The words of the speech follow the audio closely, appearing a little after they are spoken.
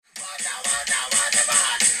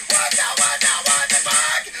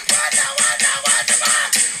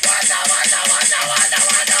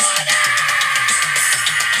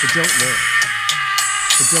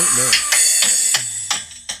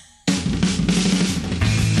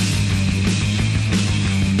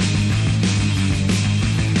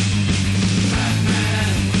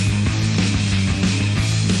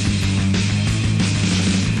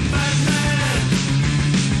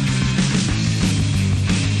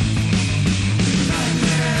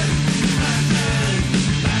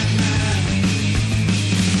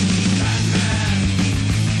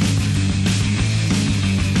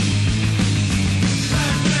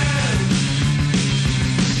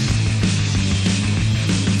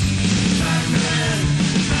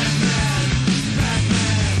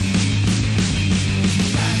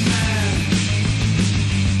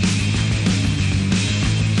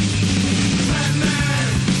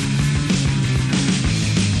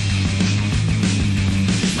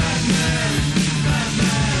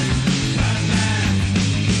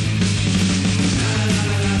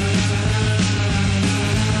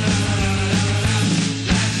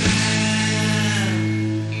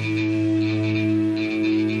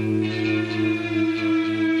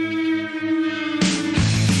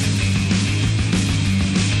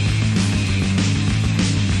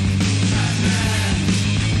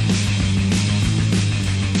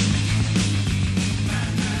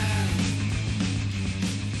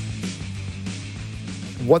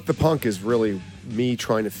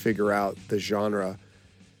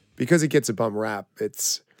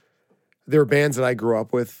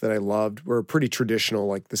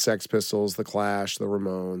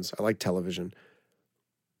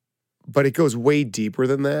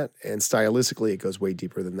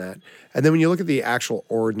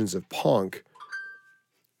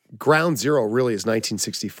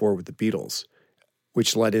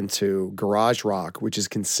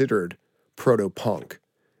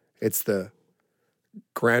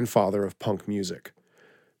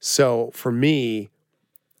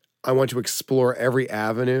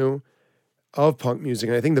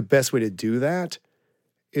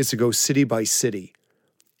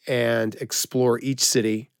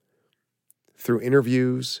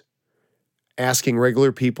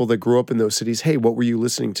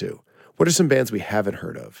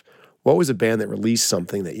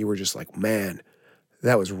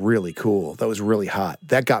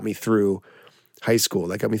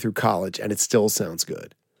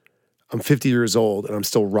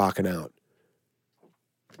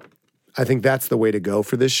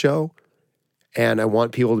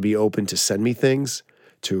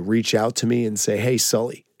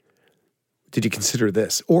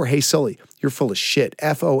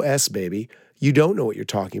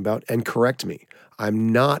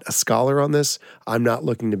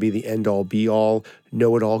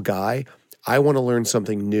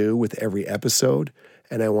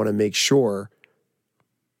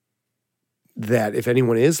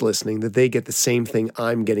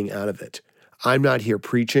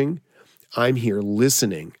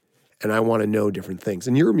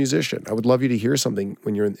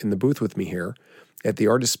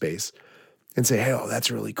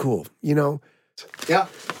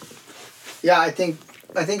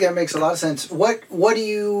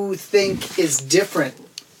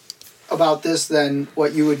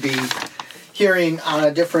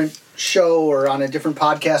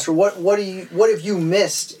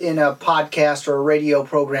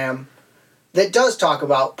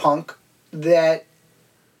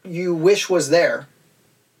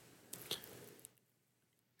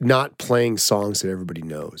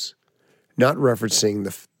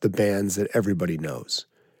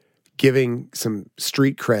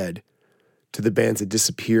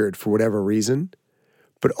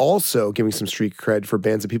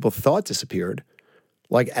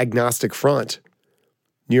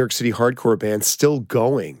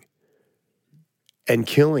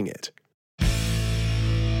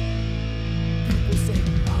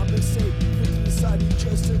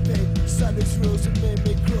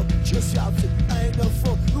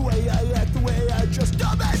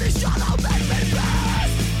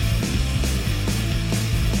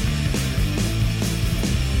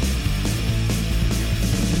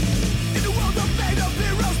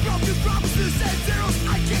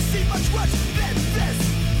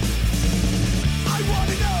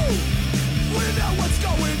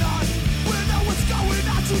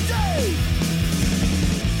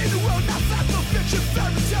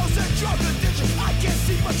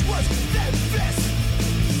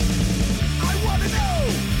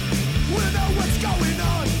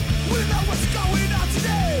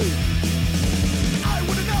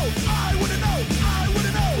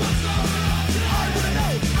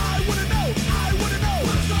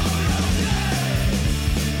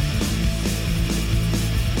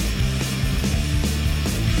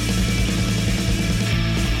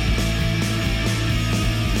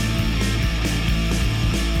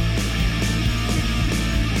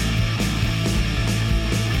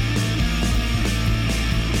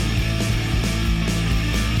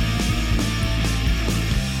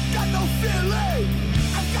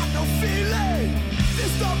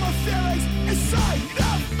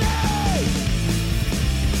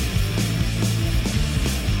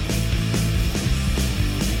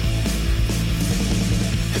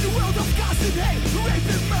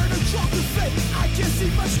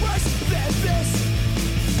much worse than this.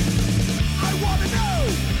 I wanna know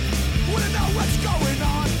what's going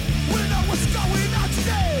on. Wanna know what's going on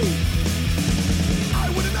today. I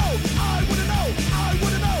wanna know, I wanna know, I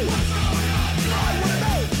wanna know what's going on today. I wanna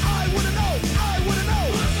know, I wanna know, I wanna know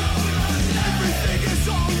what's going on today. Everything is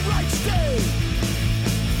alright today.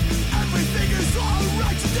 Everything is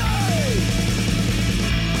alright today.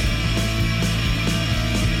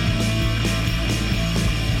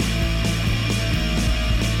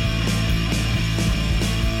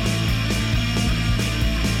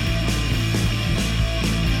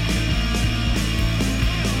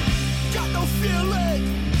 Got no feeling,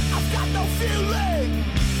 I've got no feeling,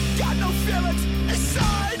 got no feelings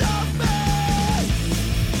inside of me.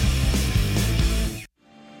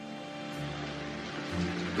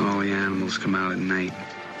 All the animals come out at night.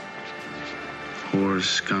 Whores,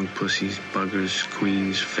 skunk pussies, buggers,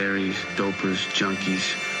 queens, fairies, dopers,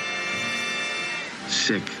 junkies.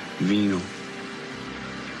 Sick, venal.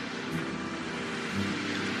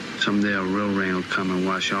 Someday a real rain will come and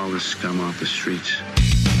wash all this scum off the streets.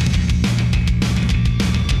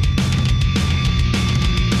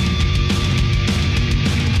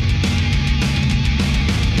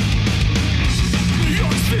 New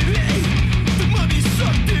York City, the money's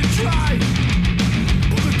sucked and dry.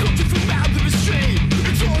 All the culture from out of the street,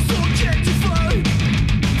 it's all so gentrified.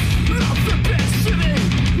 Up the best city,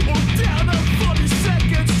 or down a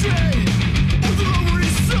 42nd Street. On the Lower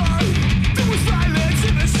East Side, there was violence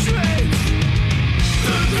in the streets.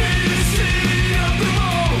 The greatest city of them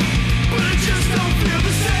all, but it just don't feel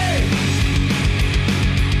the same.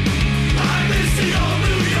 I miss the old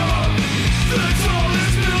New York, the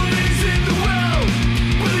tallest buildings in the world,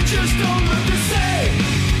 but it just don't look the same.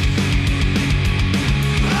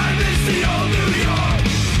 I miss the old New York.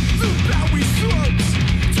 The Bowery slums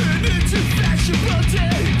turned into fashion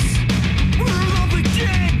boutiques, where all the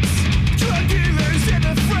gangs, drug dealers, and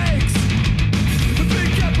the freaks. The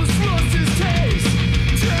big apple's lost his taste.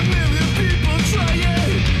 10 million people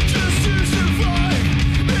trying just to survive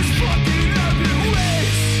this fucking urban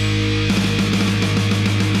waste.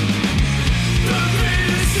 The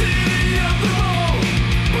greatest city of them all,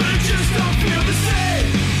 but it just don't feel the same.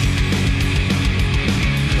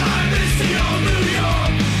 I miss the old New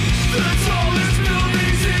York, the tallest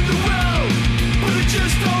buildings in the world, but it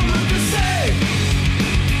just don't look the same.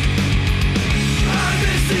 I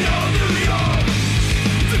miss the old New York,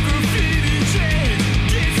 the graffiti chains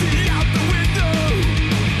gazing out the window.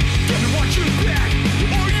 Gotta watch your back,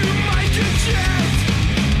 or you might get jacked.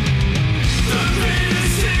 The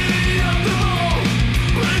greatest city of them all,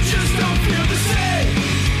 but it just don't feel the same.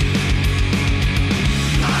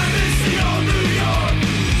 I miss the old New York,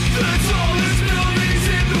 the tallest buildings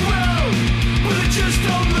in the world, but it just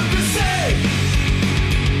don't look the same.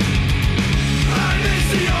 I miss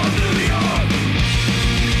the old New York.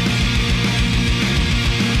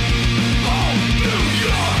 Oh, New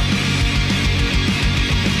York.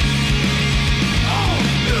 Oh,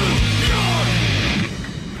 New York.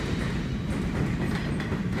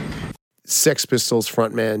 Sex Pistols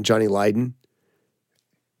frontman Johnny Lydon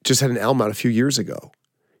just had an album out a few years ago.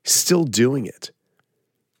 He's still doing it.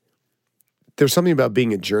 There's something about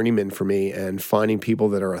being a journeyman for me and finding people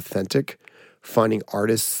that are authentic, finding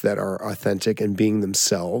artists that are authentic and being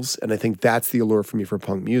themselves. And I think that's the allure for me for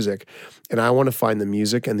punk music. And I want to find the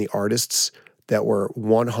music and the artists that were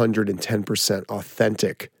 110%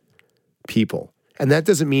 authentic people. And that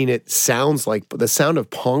doesn't mean it sounds like, but the sound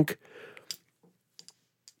of punk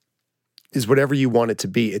is whatever you want it to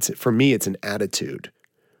be. For me, it's an attitude.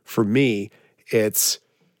 For me, it's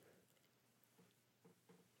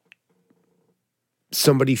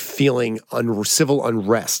somebody feeling civil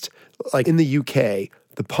unrest. Like in the UK,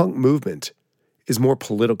 the punk movement is more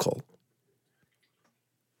political.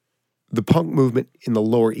 The punk movement in the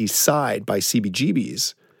Lower East Side by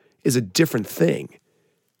CBGBs is a different thing.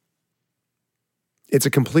 It's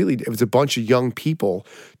a bunch of young people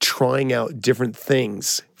trying out different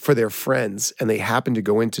things for their friends, and they happen to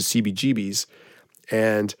go into CBGBs.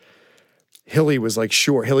 And Hilly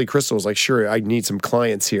Crystal was like, sure, I need some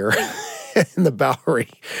clients here in the Bowery.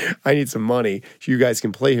 I need some money. You guys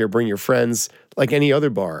can play here, bring your friends, like any other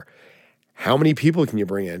bar. How many people can you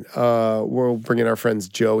bring in? We'll bring in our friends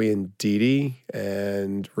Joey and Dee Dee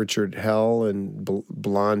and Richard Hell and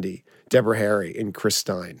Blondie. Deborah Harry and Chris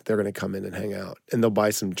Stein. They're going to come in and hang out. And they'll buy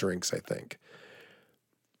some drinks, I think.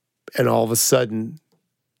 And all of a sudden,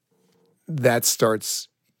 that starts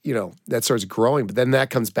growing. But then that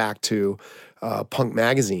comes back to Punk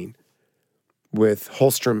Magazine with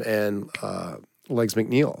Holstrom and Legs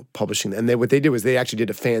McNeil publishing. And what they did was they actually did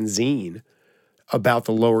a fanzine about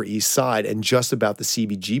the Lower East Side and just about the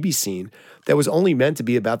CBGB scene that was only meant to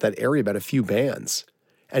be about that area, about a few bands.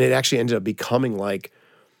 And it actually ended up becoming like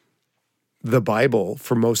the Bible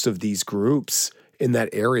for most of these groups in that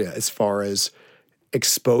area as far as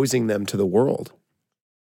exposing them to the world.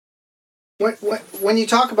 When you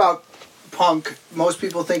talk about punk, most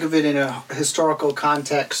people think of it in a historical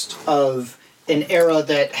context of an era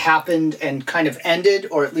that happened and kind of ended,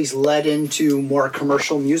 or at least led into more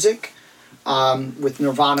commercial music, with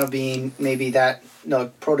Nirvana being maybe that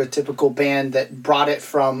prototypical band that brought it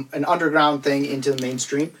from an underground thing into the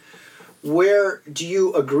mainstream. Where do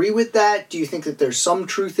you agree with that? Do you think that there's some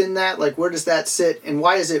truth in that? Like, where does that sit? And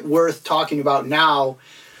why is it worth talking about now,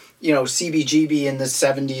 CBGB in the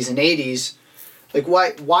 70s and 80s? Like,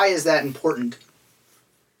 why is that important?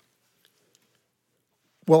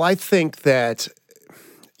 Well, I think that,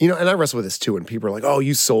 and I wrestle with this too, when people are like, oh,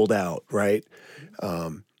 you sold out, right?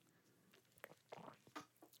 When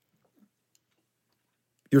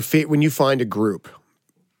you find a group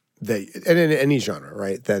that, and in any genre,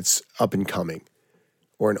 right, that's up and coming,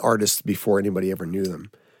 or an artist before anybody ever knew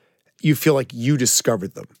them, you feel like you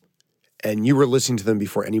discovered them and you were listening to them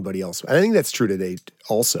before anybody else. And I think that's true today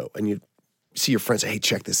also. And you see your friends say, hey,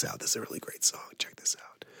 check this out. This is a really great song. Check this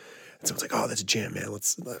out. And someone's like, oh, that's a jam, man.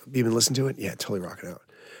 You been listening to it? Yeah, totally rocking out.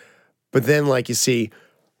 But then you see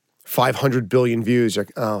 500 billion views, you're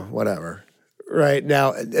like, oh, whatever. Right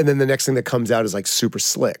now, and then the next thing that comes out is like super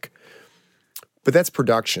slick. But that's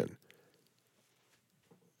production.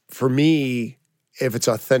 For me, if it's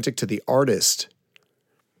authentic to the artist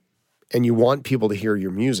and you want people to hear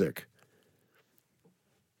your music,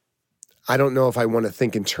 I don't know if I want to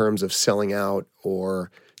think in terms of selling out or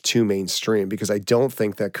too mainstream, because I don't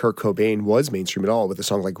think that Kurt Cobain was mainstream at all with a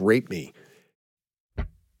song like Rape Me.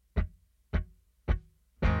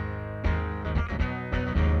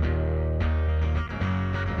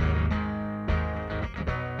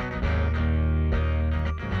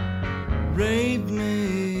 Rape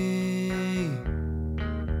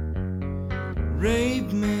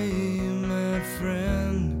me, my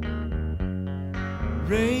friend.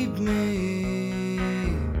 Rape me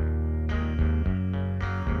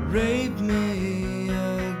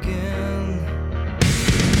again.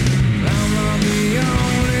 I'm not the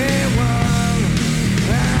only one.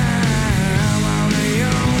 I'm not the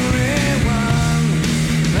only one.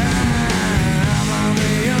 I'm not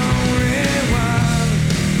the only one.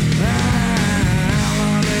 I'm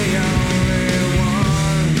not the only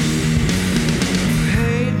one.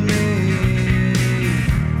 Hate me.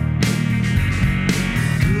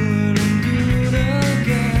 Do it and do it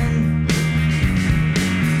again.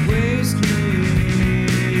 Waste me.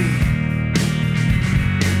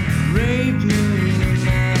 Rape me,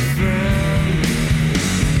 my friend.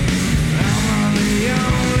 I'm on the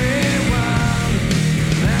only one.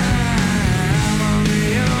 I'm on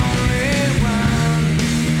the only one.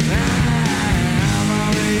 I'm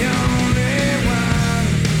on the only one.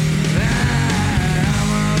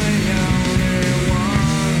 I'm on the only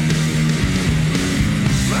one.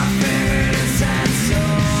 My favorite is that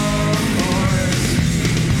source.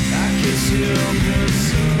 I kiss you on the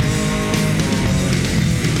sword.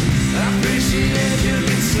 I appreciate your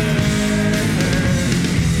concern.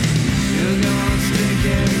 You're gonna stick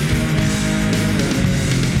and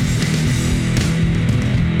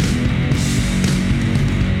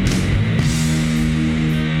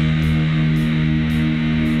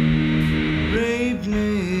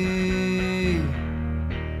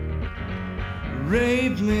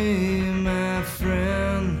Rape me, my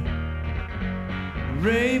friend.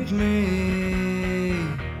 Rape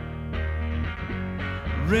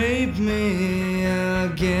me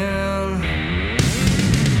again.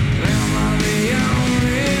 I'm on the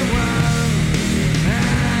only one.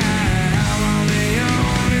 I'm on the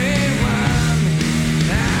only one.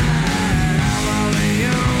 I'm on the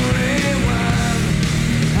only one.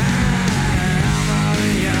 I'm on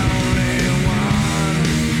the only one.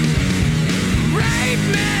 Rape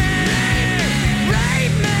me.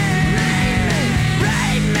 Rape me. Rape me.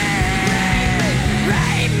 Rape me.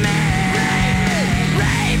 Rape me.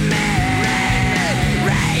 Rape me.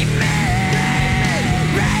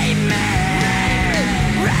 Rape me.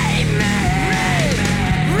 Rape me.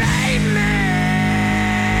 Rape me.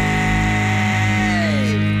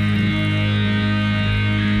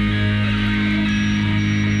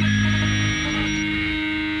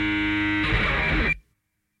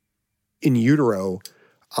 In Utero,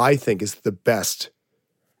 I think is the best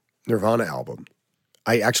Nirvana album.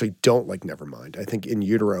 I actually don't like Nevermind. I think In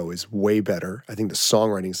Utero is way better. I think the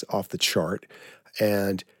songwriting's off the chart,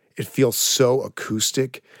 and it feels so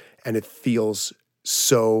acoustic, and it feels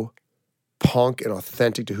so punk and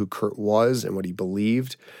authentic to who Kurt was and what he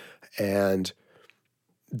believed. And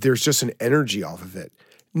there's just an energy off of it.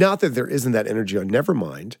 Not that there isn't that energy on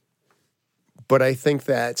Nevermind, but I think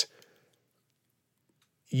that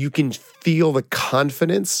you can feel the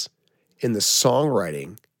confidence in the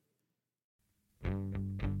songwriting.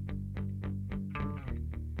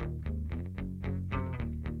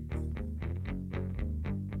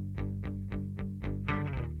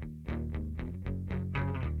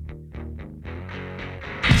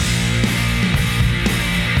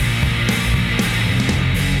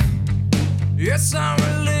 Yes, I'm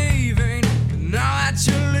relieving, now that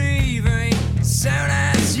you're leaving, soon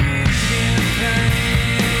as you get paid.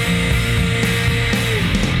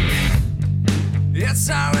 Yes,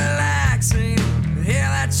 I'm relaxing, hear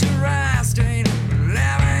that you're resting,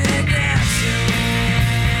 whenever you get to.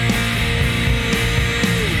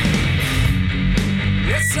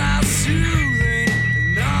 Yes, I'm soothing,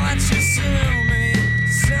 know that you soothe me,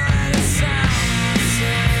 soon as you sound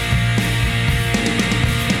myself.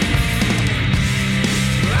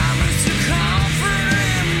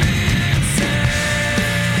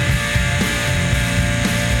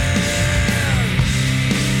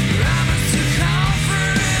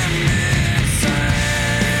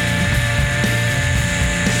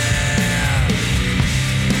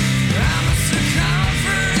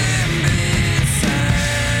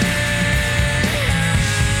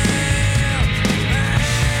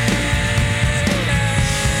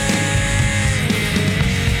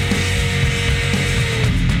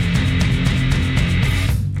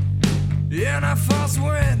 You're not false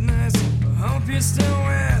witness, I hope you're still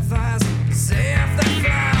with us. See if the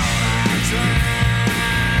cloud I drown.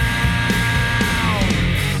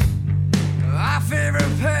 Our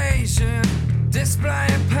favorite patient,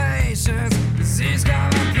 displaying patience, disease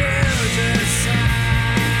got my Puget sound.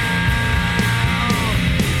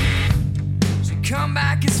 She come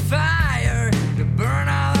back as fire, to burn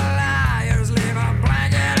all the liars, leave a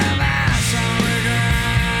blanket of ash on the ground.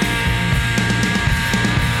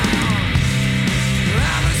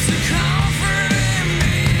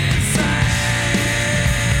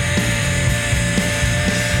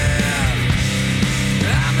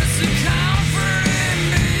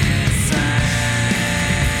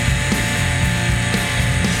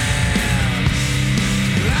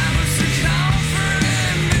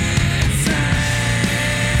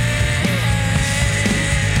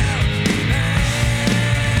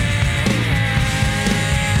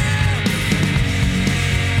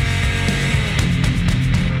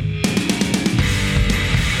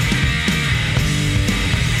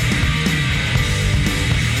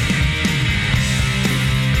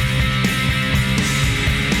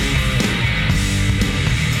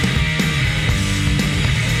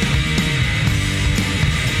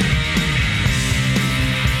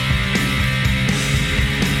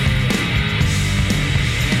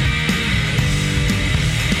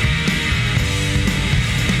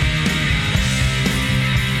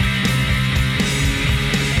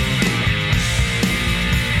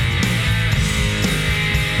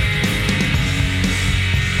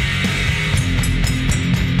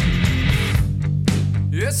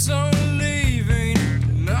 Yes, I'm leaving,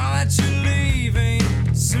 know that you're leaving,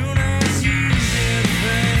 soon as you get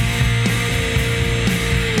paid.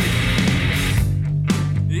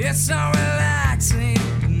 Yes, I'm relaxing,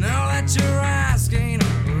 know that you're asking,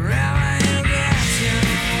 wherever you get your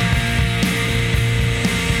way.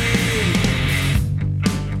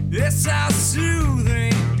 Yes, I'm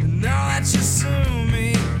soothing, know that you soothe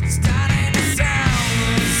me, starting to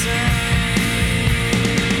sound the same.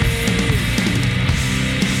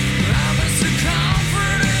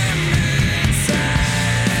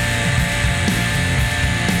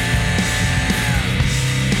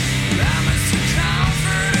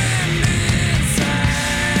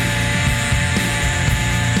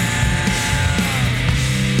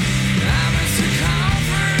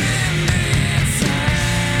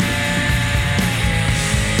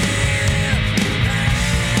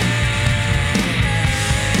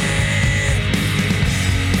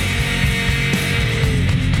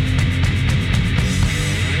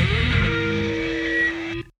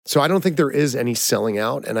 So I don't think there is any selling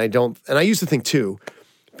out, and I used to think too,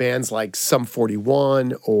 bands like Sum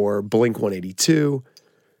 41 or Blink 182,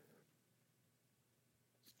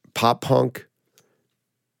 pop punk,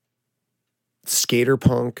 skater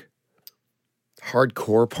punk,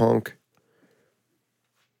 hardcore punk,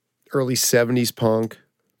 early 70s punk,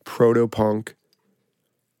 proto punk,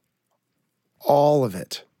 all of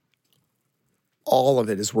it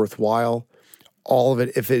is worthwhile. All of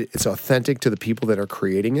it, if it's authentic to the people that are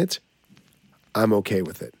creating it, I'm okay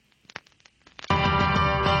with it.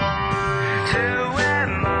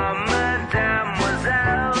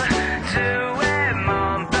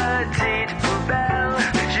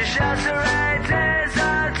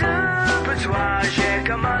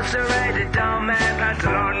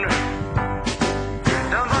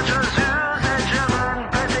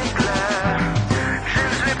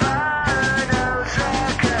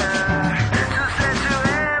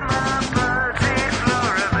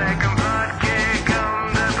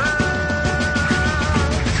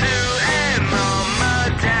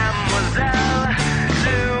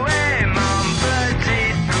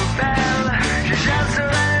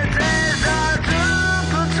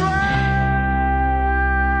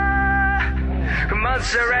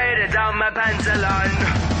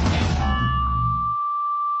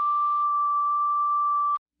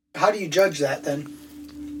 how do you judge that then?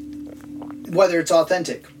 Whether it's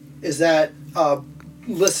authentic, is that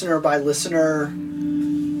listener by listener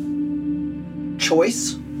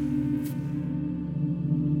choice?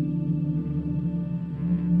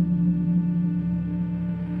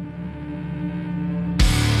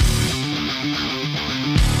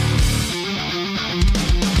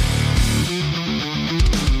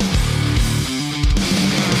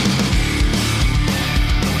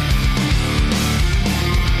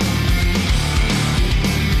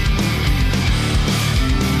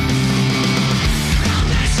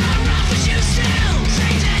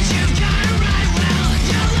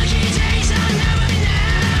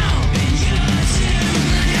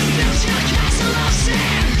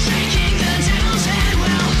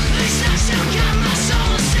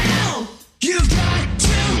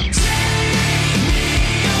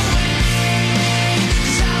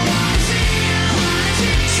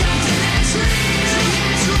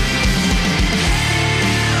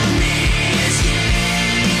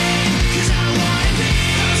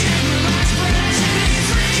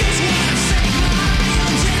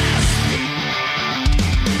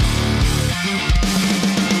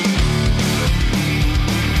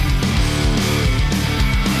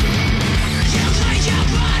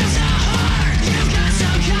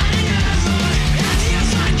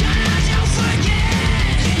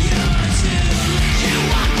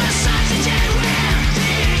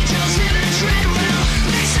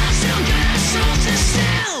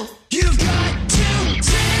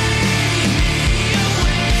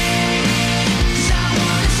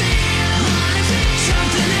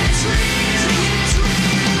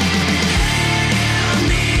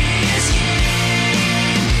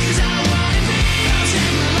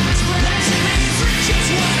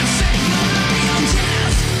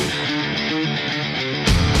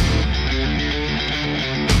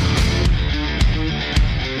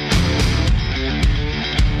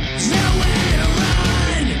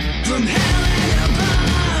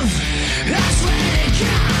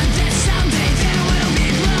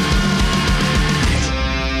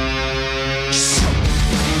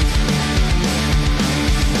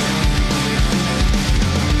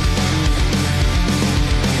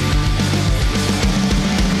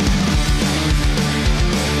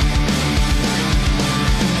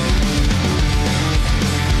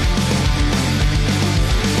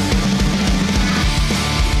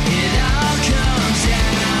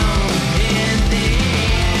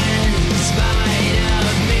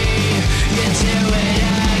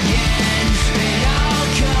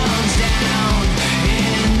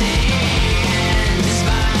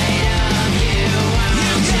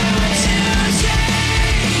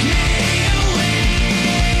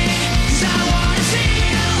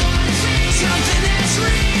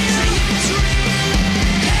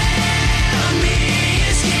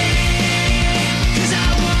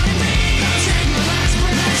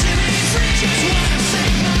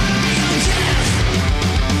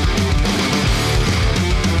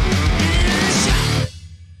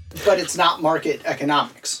 But it's not market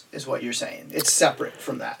economics, is what you're saying. It's separate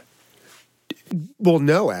from that. Well,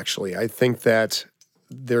 no, actually. I think that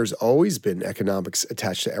there's always been economics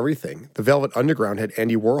attached to everything. The Velvet Underground had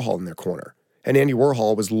Andy Warhol in their corner. And Andy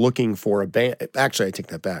Warhol was looking for a band. Actually, I take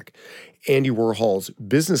that back. Andy Warhol's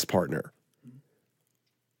business partner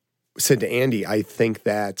said to Andy, I think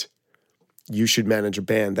that you should manage a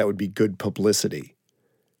band. That would be good publicity.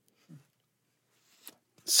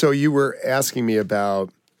 So you were asking me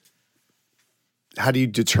about how do you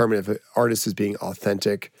determine if an artist is being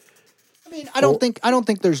authentic? I mean, I don't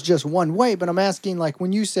think there's just one way, but I'm asking, like,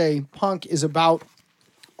 when you say punk is about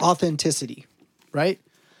authenticity, right?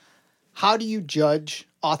 How do you judge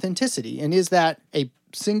authenticity? And is that a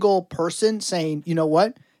single person saying, you know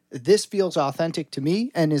what, this feels authentic to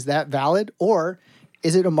me, and is that valid? Or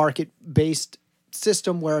is it a market-based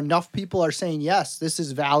system where enough people are saying, yes, this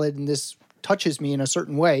is valid and this touches me in a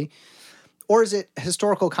certain way? Or is it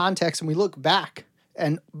historical context and we look back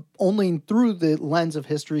and only through the lens of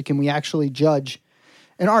history can we actually judge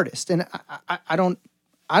an artist? And I don't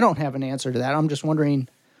have an answer to that. I'm just wondering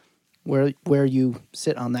where you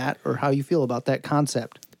sit on that or how you feel about that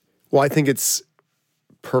concept. Well, I think it's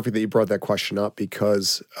perfect that you brought that question up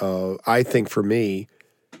because I think for me,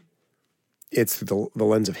 it's the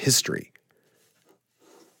lens of history.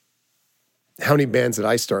 How many bands did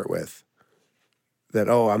I start with that,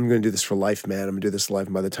 I'm going to do this for life, man. I'm going to do this life.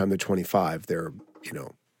 And by the time they're 25, they're,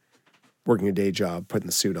 working a day job, putting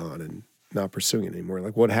the suit on and not pursuing it anymore.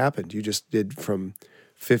 Like, what happened? You just did from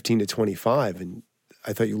 15 to 25 and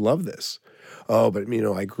I thought you loved this. Oh, but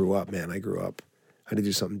I grew up, man. I grew up. I had to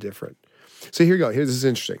do something different. So here you go. This is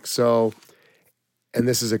interesting. So And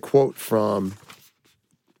this is a quote from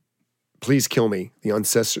Please Kill Me, The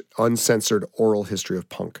Uncensored Oral History of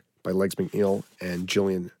Punk by Legs McNeil and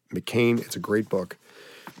Gillian McCain. It's a great book.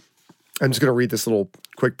 I'm just going to read this little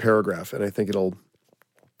quick paragraph, and I think it'll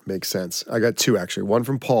make sense. I got two, actually. One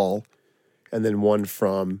from Paul, and then one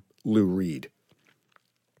from Lou Reed.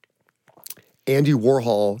 Andy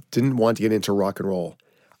Warhol didn't want to get into rock and roll.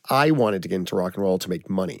 I wanted to get into rock and roll to make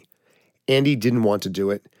money. Andy didn't want to do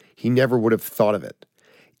it. He never would have thought of it.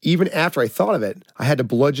 Even after I thought of it, I had to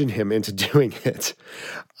bludgeon him into doing it.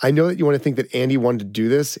 I know that you want to think that Andy wanted to do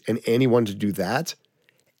this and Andy wanted to do that.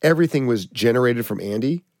 Everything was generated from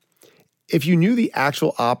Andy. If you knew the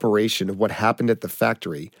actual operation of what happened at the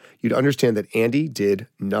factory, you'd understand that Andy did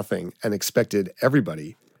nothing and expected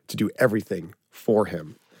everybody to do everything for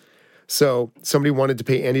him. So somebody wanted to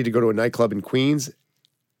pay Andy to go to a nightclub in Queens,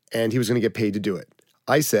 and he was going to get paid to do it.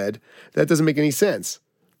 I said, that doesn't make any sense.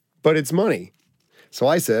 But it's money. So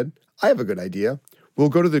I said, I have a good idea. We'll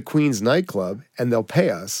go to the Queens nightclub and they'll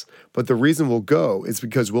pay us, but the reason we'll go is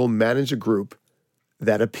because we'll manage a group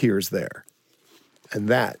that appears there. And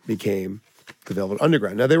that became the Velvet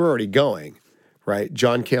Underground. Now, they were already going, right?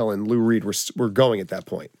 John Cale and Lou Reed were going at that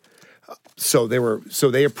point. So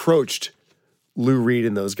they approached Lou Reed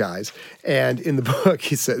and those guys. And in the book,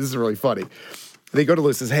 he said, this is really funny. They go to Lou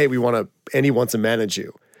and says, hey, Andy wants to manage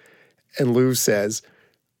you. And Lou says,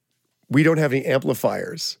 we don't have any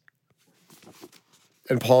amplifiers.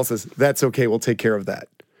 And Paul says, that's okay, we'll take care of that.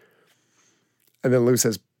 And then Lou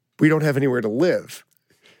says, we don't have anywhere to live.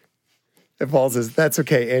 And Paul says, that's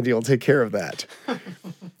okay, Andy will take care of that. And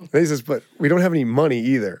he says, but we don't have any money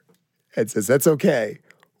either. And says, that's okay,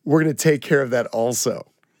 we're going to take care of that also.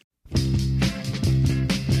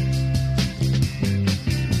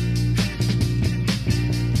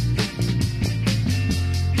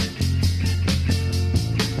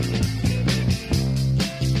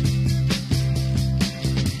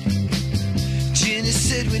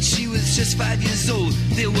 When she was just 5 years old,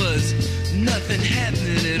 there was nothing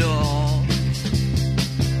happening at all.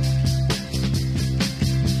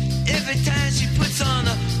 Every time she puts on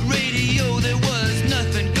the radio, there was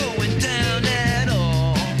nothing going down at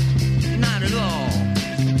all. Not at all.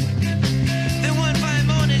 Then one fine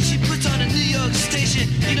morning she puts on a New York station.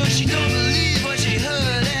 You know, she don't believe what she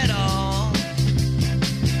heard at all.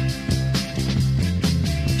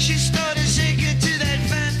 She started shaking to that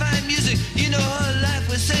fine, fine music. You know, her life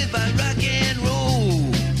was saved by rock and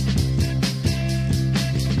roll.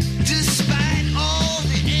 Despite all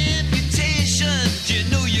the amputations, you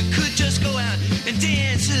know you could just go out and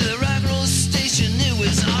dance to the rock and roll station. It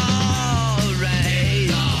was alright.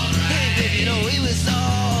 Hey baby, you know it was alright.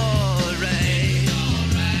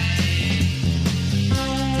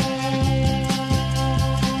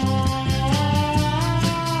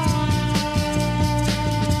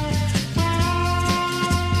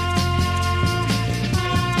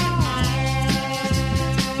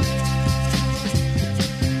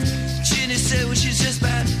 Ginny said when she's just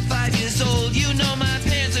about 5 years old, you know my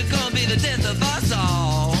parents are gonna be the death of us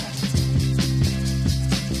all.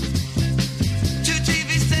 2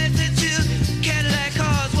 TV sets and 2 Cadillac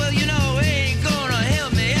cars, well you know ain't gonna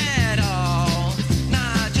help me at all.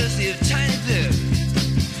 Nah, just a tiny bit.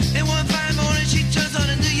 And one fine morning she turns on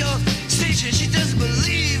a New York station. She doesn't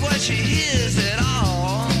believe what she hears at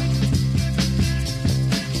all.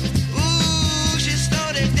 Ooh, she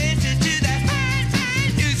started dancing to that fine,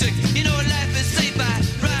 fine music. You know life is saved by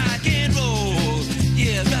rock and roll.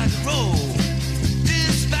 Yeah, rock and roll.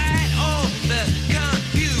 Despite all the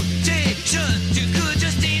computation, you could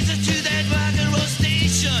just dance to that rock and roll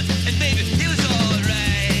station. And baby, it was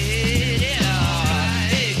alright. Yeah,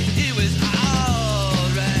 hey, it was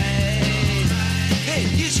alright. Hey,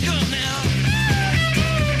 you should come now.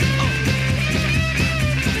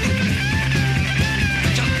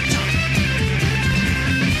 Jump, jump.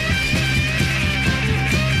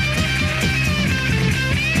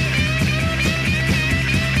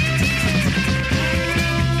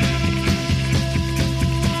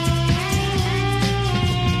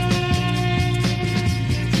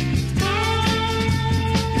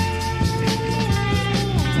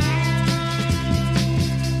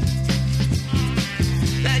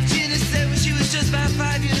 Like Ginny said when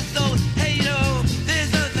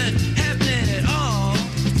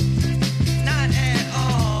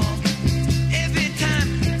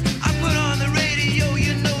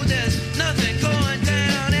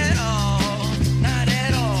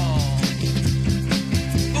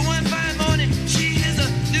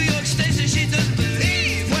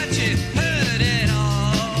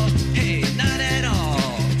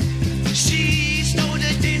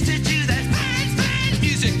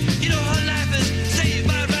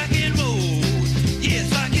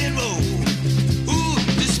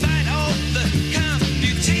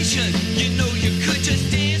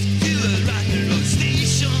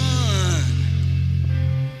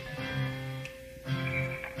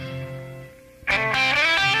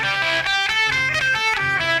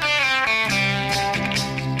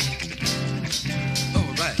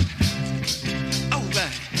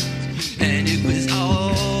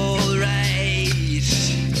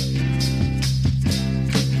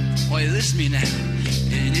trust me now.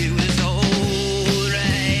 And it was alright.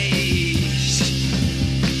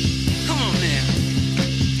 Come on now.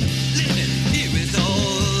 Listen, it was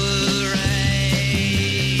alright.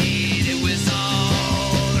 It was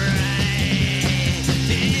alright.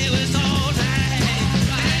 It was alright.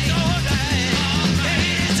 It's alright.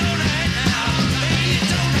 It's alright now.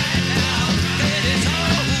 It's alright now. It's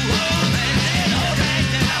alright. It's alright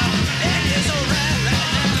now. It's alright right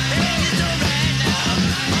now. It's alright now.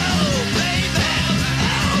 Oh baby.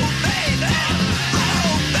 Oh baby.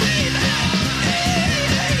 Oh baby. Hey, hey,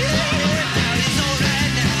 hey. Now it's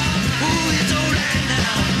alright now. Ooh, it's alright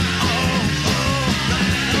now. Oh,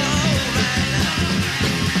 alright now.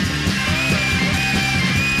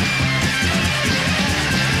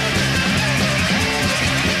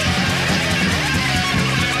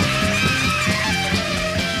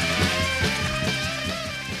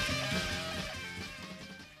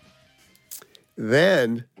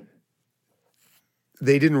 Then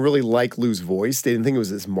they didn't really like Lou's voice. They didn't think it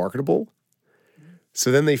was as marketable.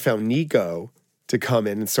 So then they found Nico to come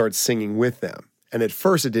in and start singing with them. And at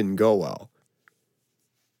first it didn't go well.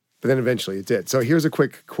 But then eventually it did. So here's a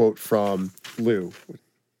quick quote from Lou.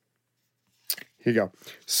 Here you go.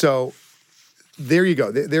 So there you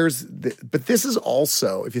go. But this is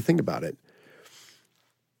also, if you think about it,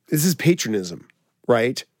 this is patronism,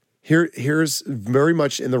 right? Here's very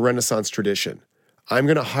much in the Renaissance tradition. I'm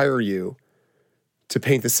going to hire you to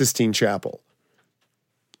paint the Sistine Chapel,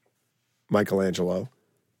 Michelangelo,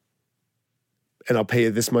 and I'll pay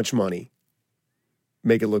you this much money.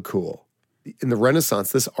 Make it look cool. In the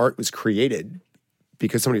Renaissance, this art was created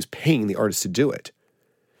because somebody was paying the artist to do it.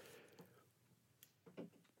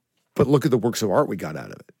 But look at the works of art we got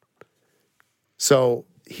out of it. So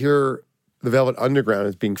here, the Velvet Underground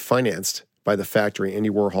is being financed by the factory, Andy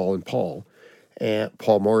Warhol and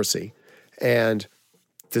Paul Morrissey. And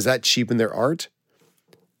does that cheapen their art?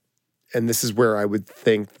 And this is where I would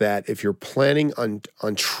think that if you're planning on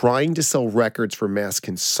trying to sell records for mass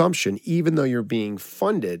consumption, even though you're being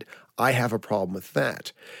funded, I have a problem with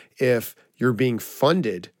that. If you're being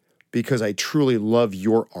funded because I truly love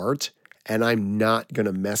your art and I'm not going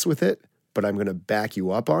to mess with it, but I'm going to back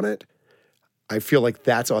you up on it, I feel like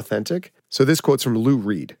that's authentic. So this quote's from Lou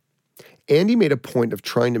Reed. Andy made a point of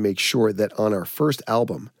trying to make sure that on our first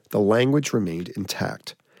album, the language remained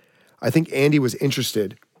intact. I think Andy was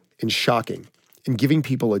interested in shocking, in giving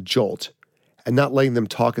people a jolt, and not letting them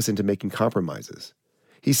talk us into making compromises.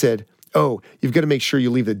 He said, "Oh, you've got to make sure you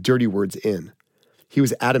leave the dirty words in." He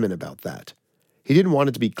was adamant about that. He didn't want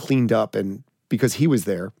it to be cleaned up, and because he was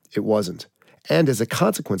there, it wasn't. And as a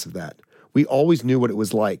consequence of that, we always knew what it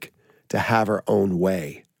was like to have our own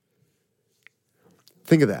way.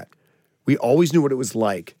 Think of that. We always knew what it was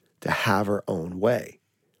like to have our own way.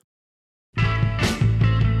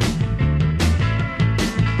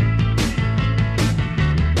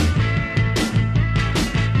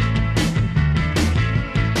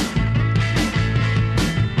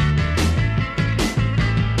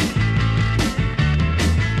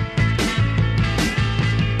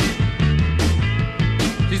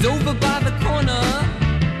 She's over by the corner,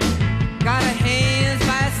 got her hands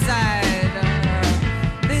by her side.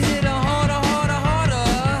 They hit her harder, harder, harder,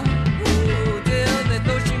 ooh, till they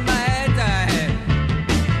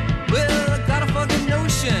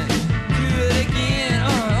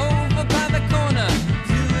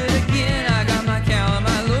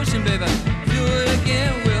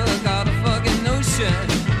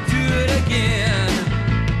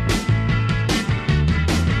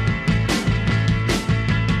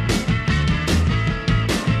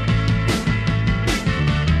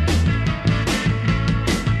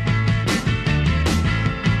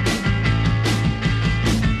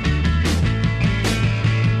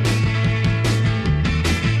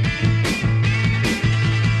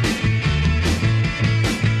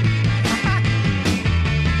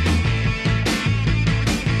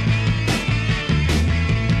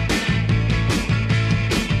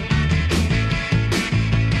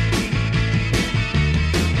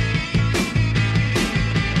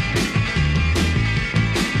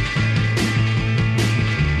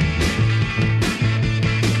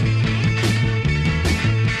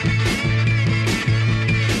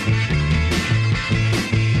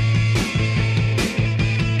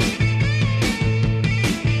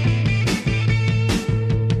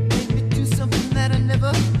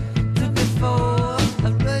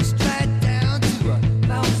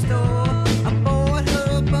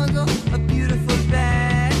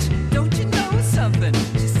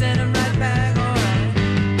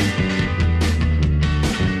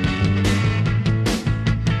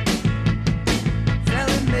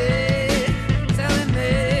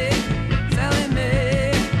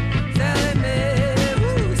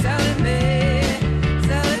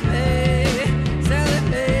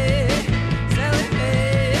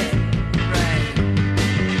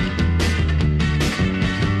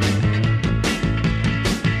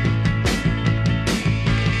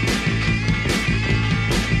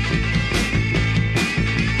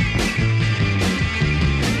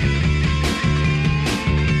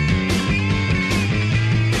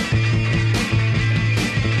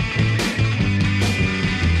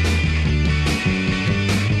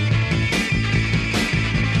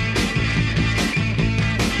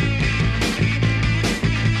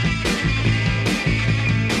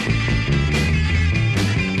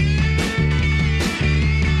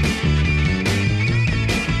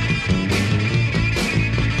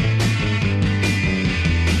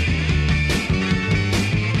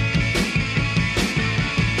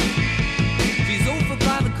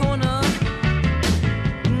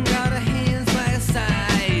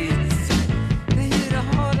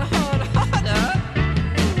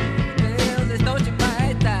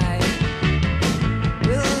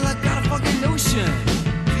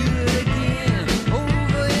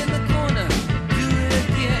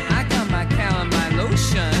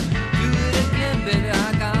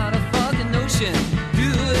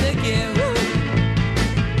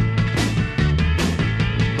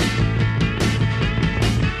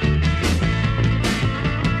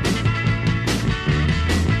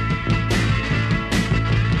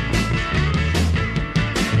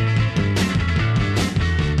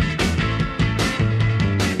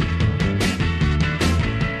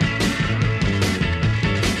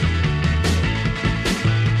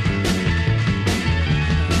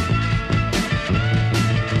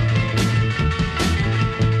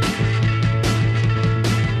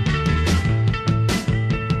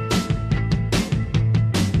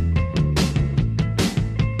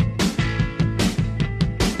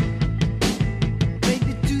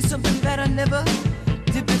never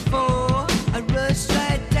did before. I rushed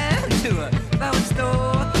right down to her flower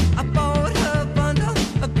store. I bought her a bundle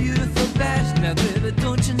of beautiful bags. Now, baby,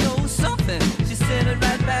 don't you know something? She sent it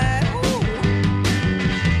right back. Ooh.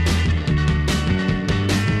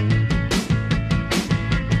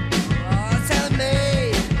 Oh, telling me,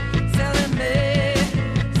 telling me,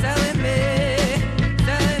 telling me,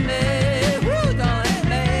 telling me, woo, don't hit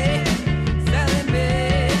me, telling me,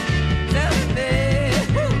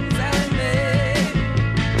 woo, telling me.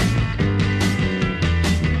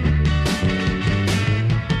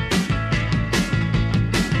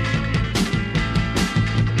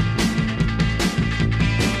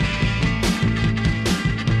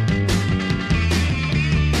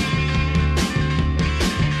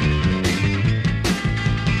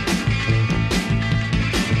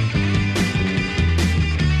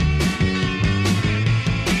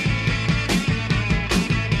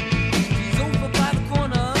 She's over by the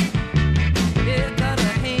corner. Yeah, got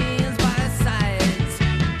her hands by her sides.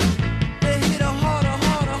 They hit her harder,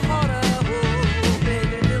 harder, harder. Ooh,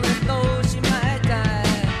 baby, feeling though she might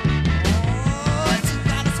die. Oh, she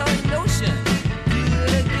got a certain notion. Do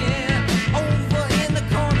it again. Over in the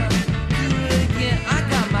corner. Do it again. I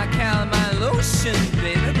got my calamine lotion,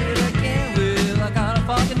 baby. Do it again. Well, I got a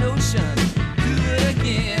fucking notion. Do it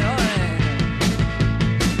again. All right.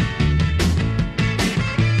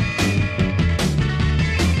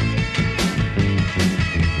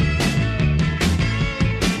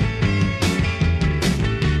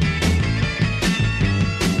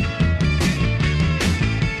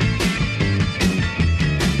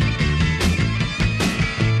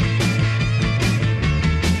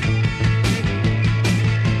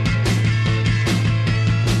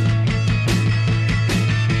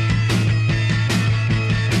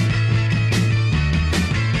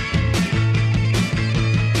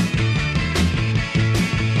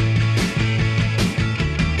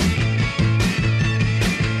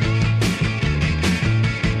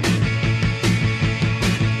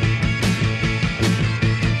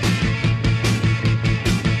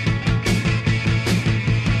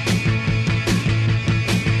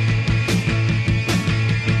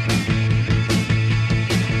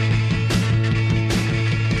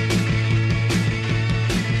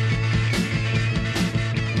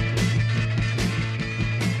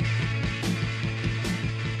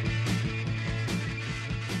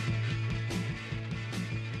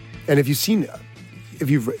 And if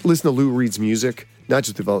you've listened to Lou Reed's music, not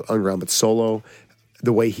just the Velvet Underground, but solo,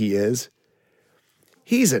 the way he is,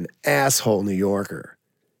 he's an asshole New Yorker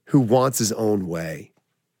who wants his own way.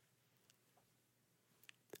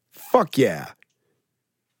 Fuck yeah.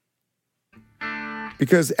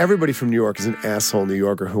 Because everybody from New York is an asshole New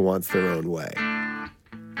Yorker who wants their own way,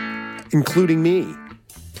 including me.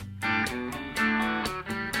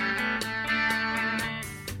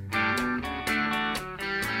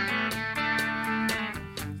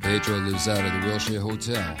 Pedro lives out of the Wilshire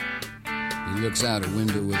Hotel. He looks out a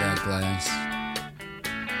window without glass.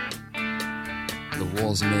 The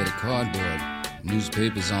walls are made of cardboard.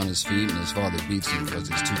 Newspapers on his feet, and his father beats him because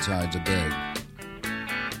he's too tired to beg.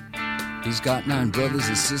 He's got 9 brothers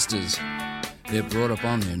and sisters. They're brought up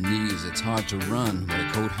on their knees. It's hard to run when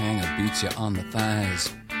a coat hanger beats you on the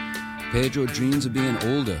thighs. Pedro dreams of being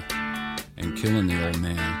older and killing the old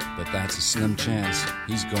man, but that's a slim chance.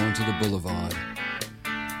 He's going to the boulevard.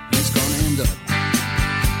 He's gonna end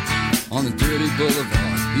up on the dirty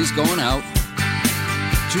boulevard. He's going out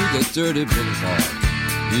to the dirty boulevard.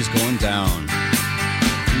 He's going down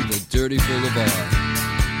to the dirty boulevard.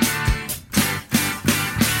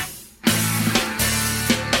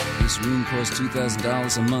 This room costs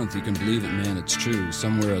 $2,000 a month. You can believe it, man, it's true.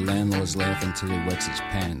 Somewhere a landlord's laughing till he wets his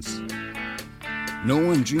pants. No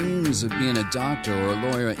one dreams of being a doctor or a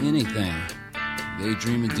lawyer or anything. They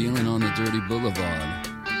dream of dealing on the dirty boulevard.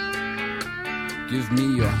 Give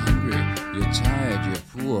me you're hungry, you're tired, you're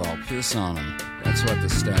poor, I'll piss on them. That's what the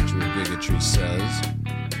statue of bigotry says.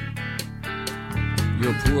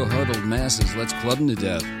 You're poor huddled masses, let's club them to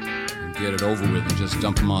death and get it over with and just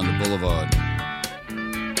dump them on the boulevard.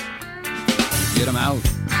 Get them out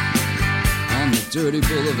on the dirty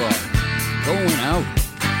boulevard. Going out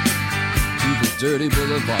to the dirty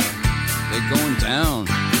boulevard. They're going down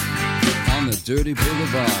on the dirty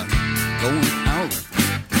boulevard. Going out.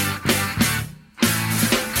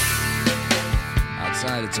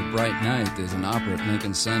 Outside, it's a bright night. There's an opera at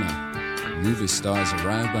Lincoln Center. Movie stars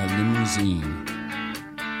arrive by limousine.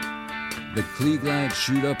 The Klieg lights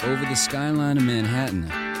shoot up over the skyline of Manhattan,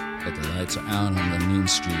 but the lights are out on the mean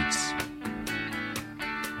streets.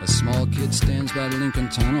 A small kid stands by the Lincoln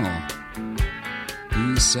Tunnel.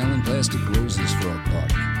 He's selling plastic roses for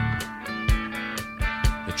 $1.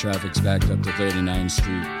 Traffic's backed up to 39th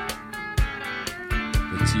Street.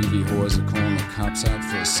 The TV whores are calling the cops out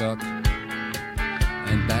for a suck.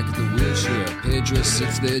 And back at the wheelchair, Pedro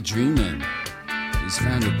sits there dreaming. He's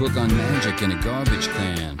found a book on magic in a garbage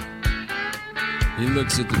can. He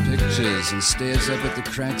looks at the pictures and stares up at the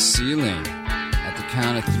cracked ceiling. At the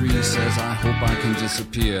count of 3 says, I hope I can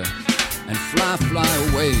disappear and fly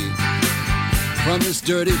away from this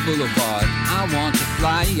dirty boulevard. I want to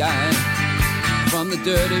fly from the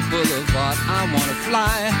dirty boulevard. I want to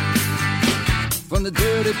fly from the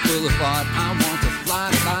dirty boulevard. I want to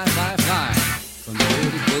fly from the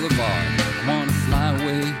dirty boulevard. I want to fly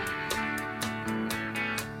away.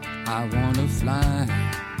 I want to fly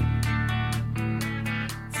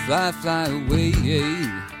away.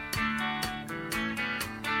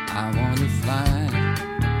 I want to fly away.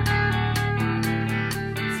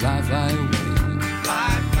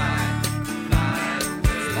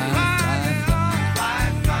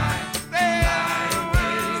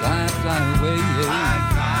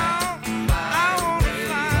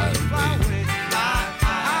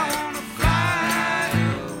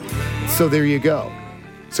 So there you go.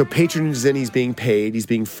 So Patronage is in, he's being paid, he's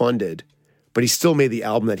being funded, but he still made the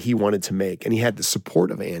album that he wanted to make, and he had the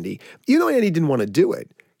support of Andy. Even though Andy didn't want to do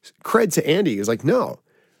it, cred to Andy, he was like, no,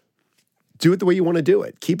 do it the way you want to do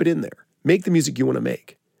it. Keep it in there. Make the music you want to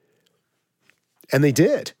make. And they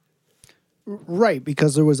did. Right,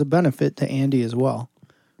 because there was a benefit to Andy as well.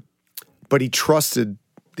 But he trusted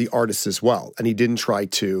the artist as well, and he didn't try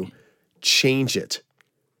to change it.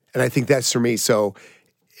 And I think that's for me. So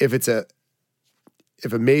if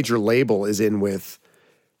a major label is in with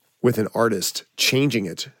an artist changing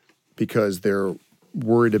it because they're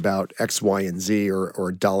worried about X, Y, and Z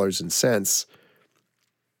or dollars and cents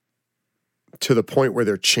to the point where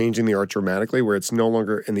they're changing the art dramatically, where it's no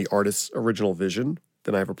longer in the artist's original vision,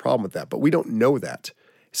 then I have a problem with that. But we don't know that.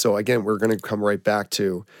 So again, we're going to come right back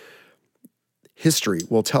to history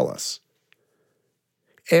will tell us.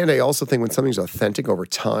 And I also think when something's authentic over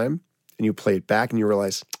time and you play it back and you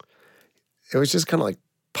realize it was just kind of like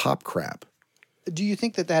pop crap. Do you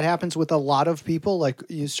think that happens with a lot of people? Like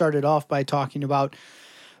you started off by talking about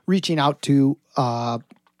reaching out to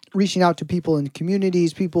people in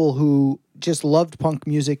communities, people who just loved punk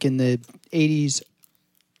music in the 80s,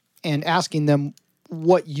 and asking them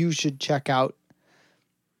what you should check out.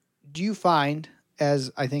 Do you find,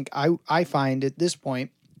 as I think I find at this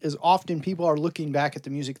point, is often people are looking back at the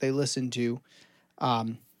music they listened to,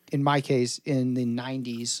 in my case, in the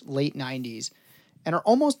 90s, late 90s, and are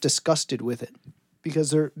almost disgusted with it because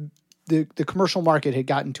the commercial market had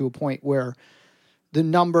gotten to a point where the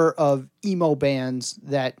number of emo bands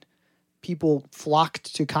that people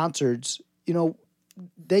flocked to concerts,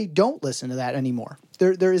 they don't listen to that anymore.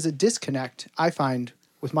 There is a disconnect, I find,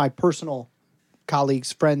 with my personal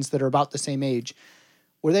colleagues, friends that are about the same age,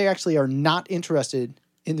 where they actually are not interested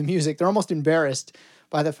in the music. They're almost embarrassed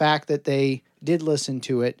by the fact that they did listen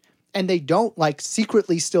to it, and they don't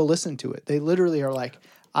secretly still listen to it. They literally are like,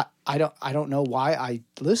 I don't know why I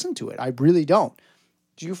listen to it. I really don't.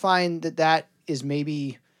 Do you find that is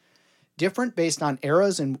maybe different based on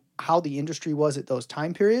eras and how the industry was at those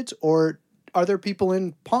time periods? Or are there people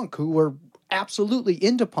in punk who were absolutely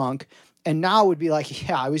into punk and now would be like,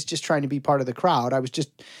 yeah, I was just trying to be part of the crowd.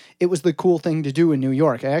 It was the cool thing to do in New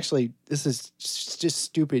York. This is just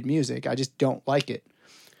stupid music. I just don't like it.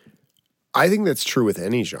 I think that's true with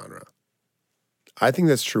any genre. I think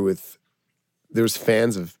that's true with, there's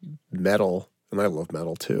fans of metal, and I love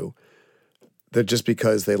metal too, that just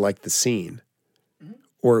because they like the scene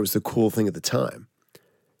or it was the cool thing at the time.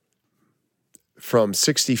 From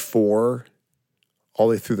 1964 all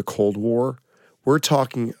the way through the Cold War, we're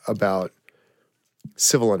talking about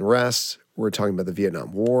civil unrest. We're talking about the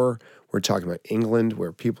Vietnam War. We're talking about England,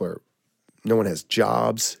 where no one has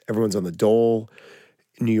jobs. Everyone's on the dole.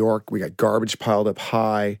 In New York, we got garbage piled up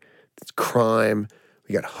high. It's crime.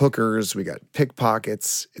 We got hookers. We got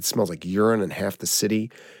pickpockets. It smells like urine in half the city.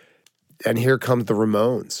 And here comes the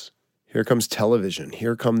Ramones. Here comes television.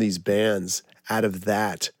 Here come these bands out of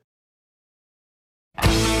that.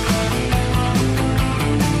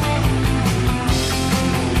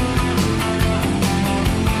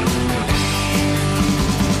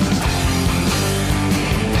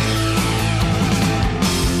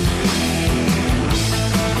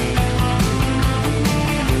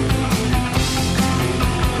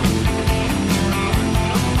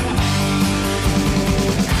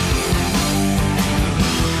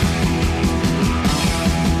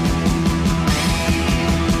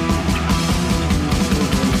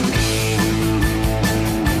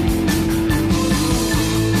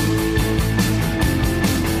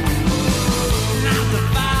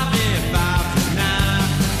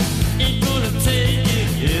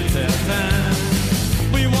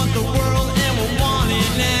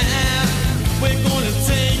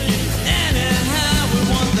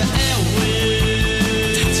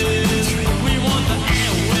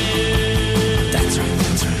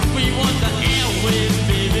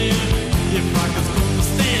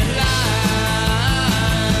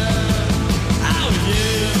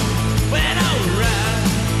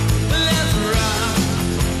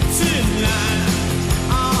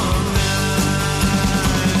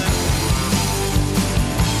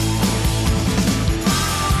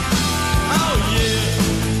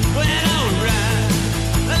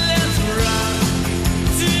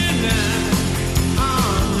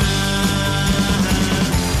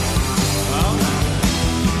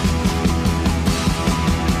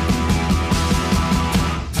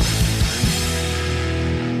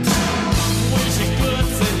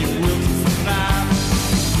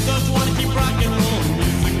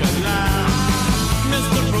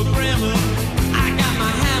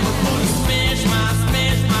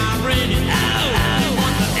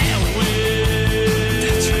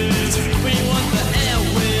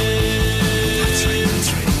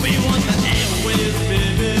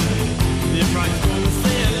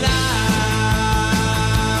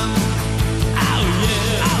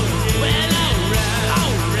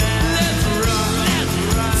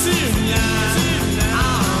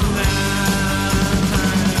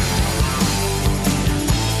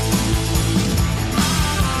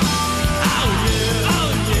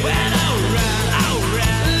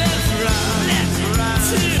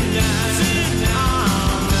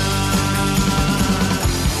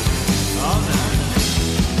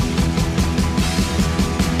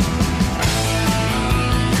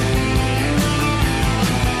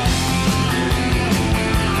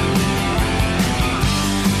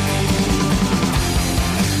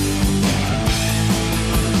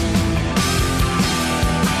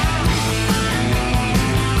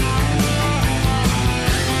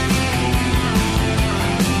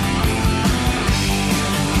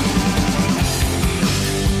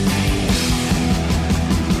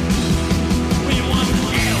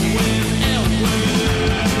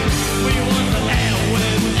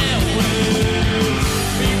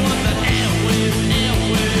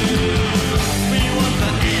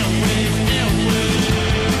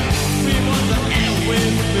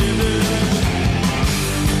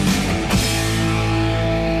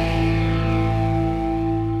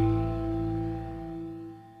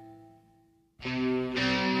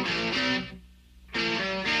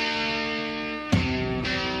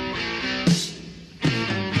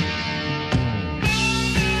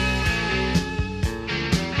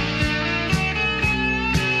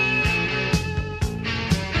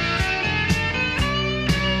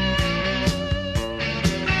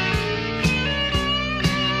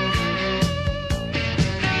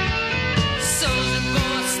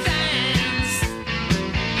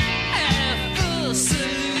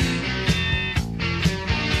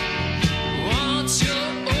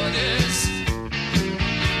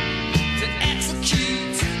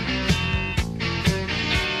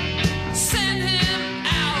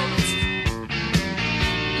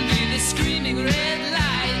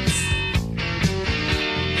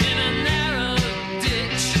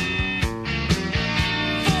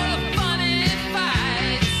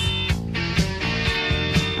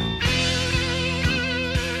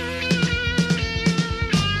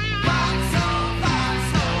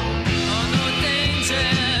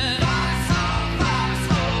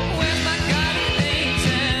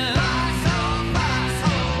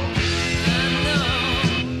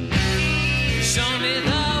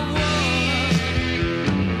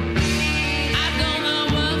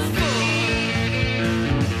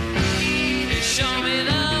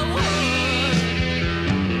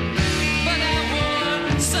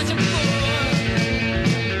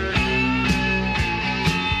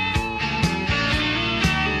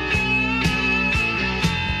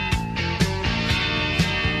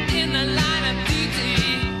 In the line of duty,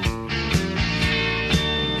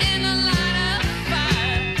 in the line of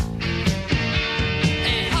fire,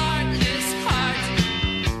 a heartless heart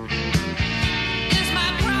is my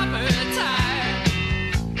proper attire.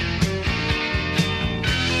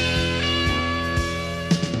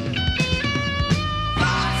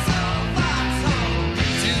 Fly so far.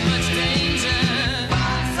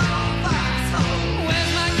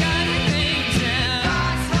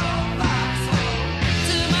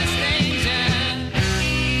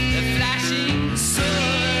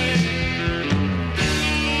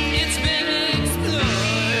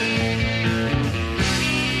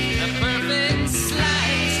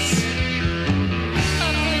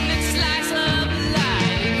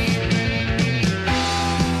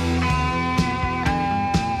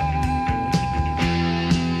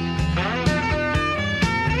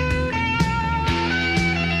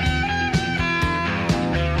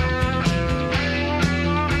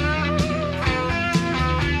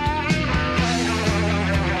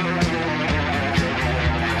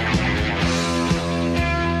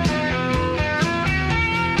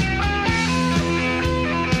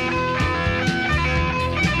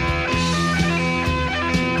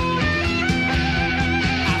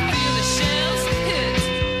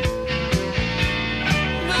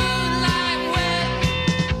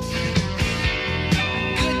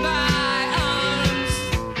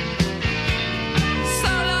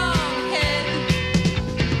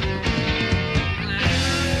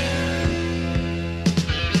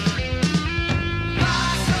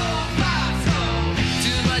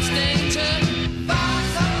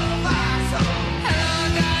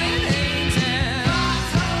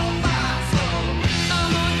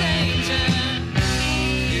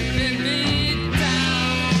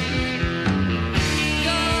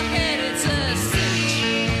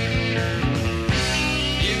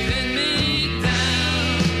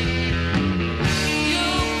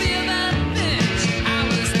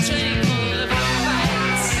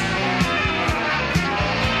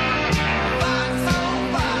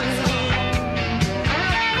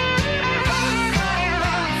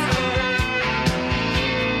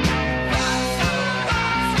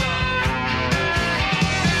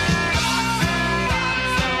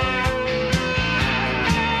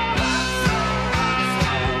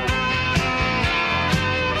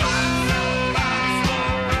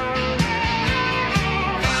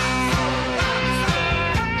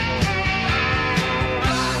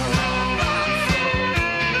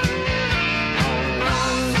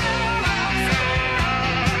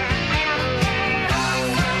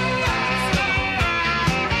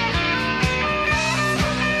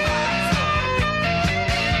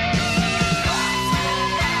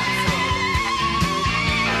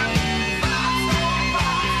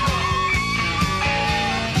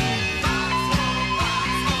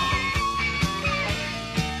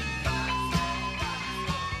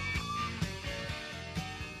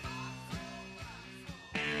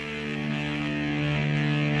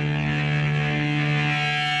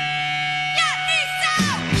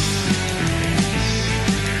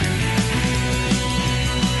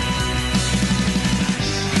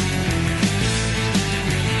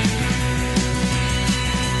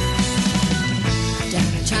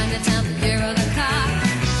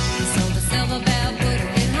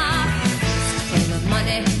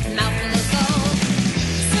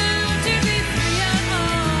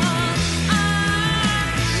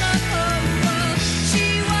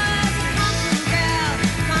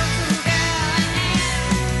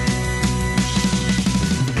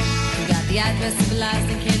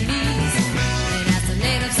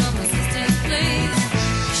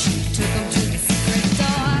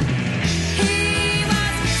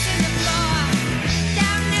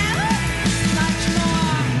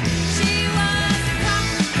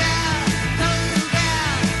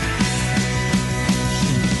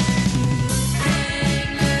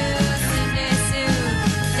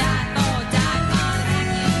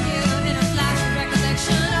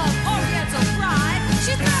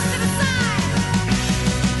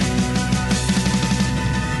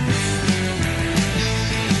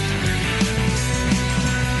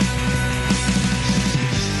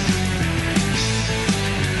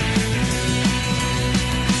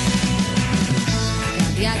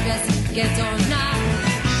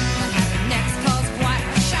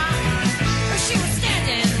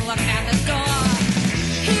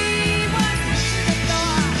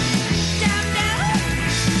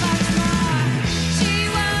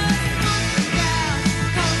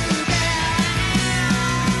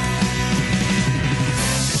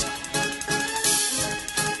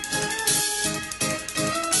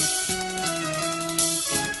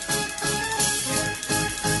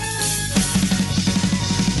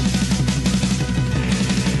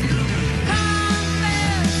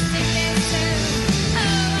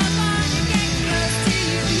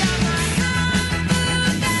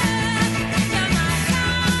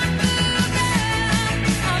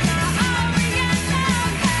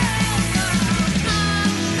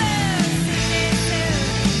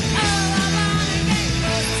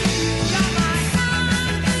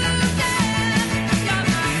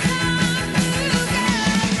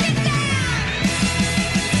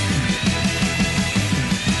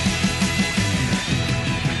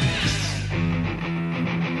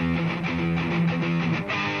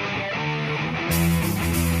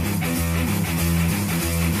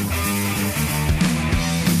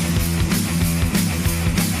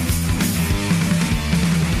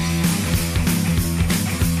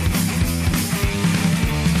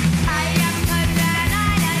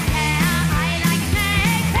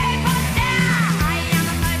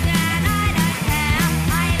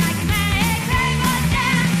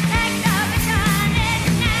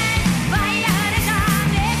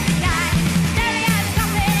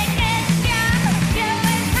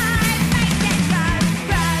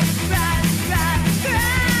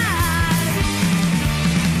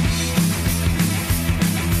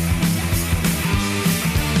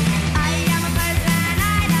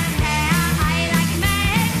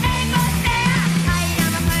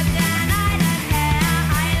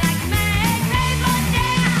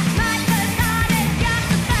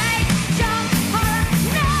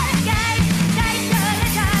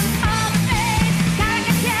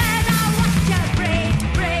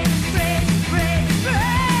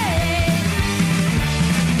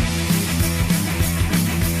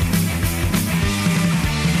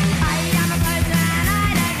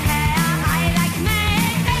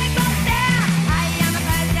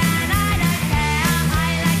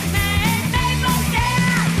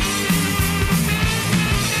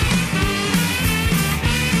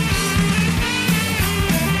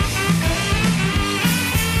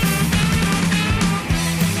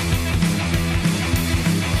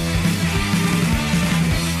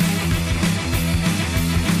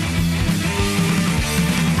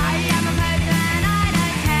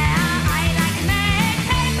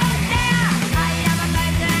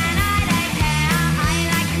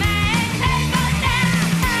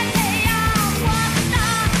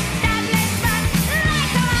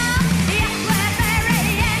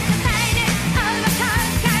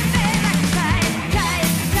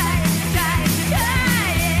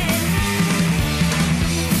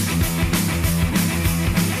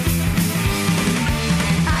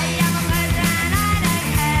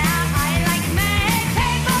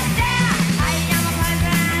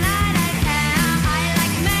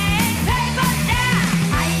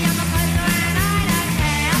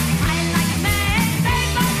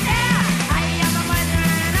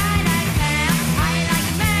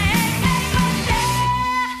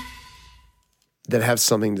 that have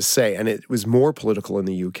something to say. And it was more political in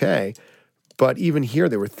the UK. But even here,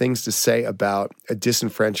 there were things to say about a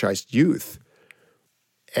disenfranchised youth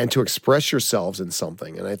and to express yourselves in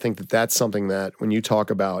something. And I think that that's something that when you talk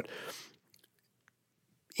about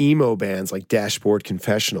emo bands like Dashboard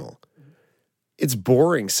Confessional, it's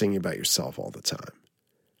boring singing about yourself all the time.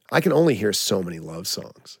 I can only hear so many love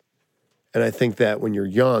songs. And I think that when you're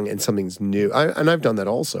young and something's new, and I've done that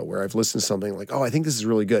also, where I've listened to something like, oh, I think this is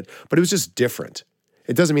really good, but it was just different.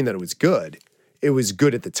 It doesn't mean that it was good. It was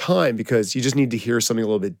good at the time because you just need to hear something a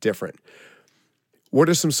little bit different. What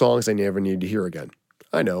are some songs I never need to hear again?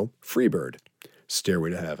 I know, Freebird, Stairway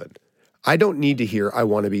to Heaven. I don't need to hear I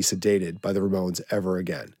Want to Be Sedated by the Ramones ever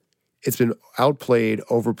again. It's been outplayed,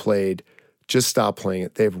 overplayed. Just stop playing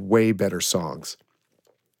it. They have way better songs.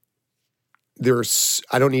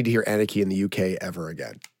 I don't need to hear Anarchy in the UK ever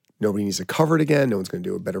again. Nobody needs to cover it again. No one's going to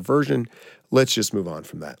do a better version. Let's just move on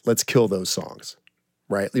from that. Let's kill those songs,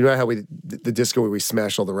 right? You know how the disco where we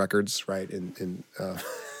smashed all the records, right? In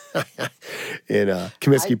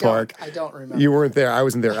Comiskey Park. I don't remember. You weren't there. I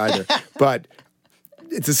wasn't there either. But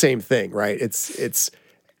it's the same thing, right? It's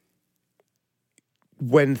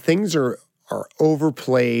when things are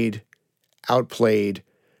overplayed, outplayed,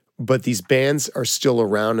 but these bands are still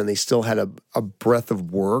around and they still had a breadth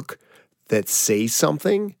of work that say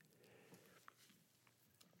something.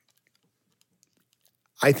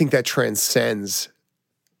 I think that transcends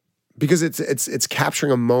because it's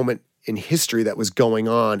capturing a moment in history that was going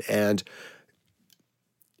on, and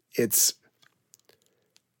it's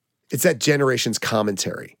that generation's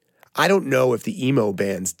commentary. I don't know if the emo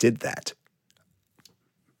bands did that.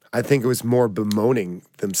 I think it was more bemoaning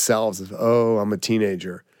themselves of, oh, I'm a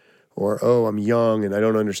teenager, or, oh, I'm young and I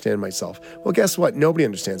don't understand myself. Well, guess what? Nobody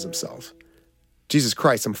understands themselves. Jesus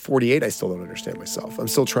Christ, I'm 48, I still don't understand myself. I'm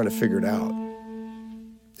still trying to figure it out.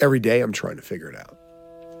 Every day I'm trying to figure it out.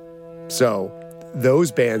 So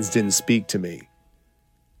those bands didn't speak to me.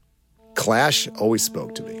 Clash always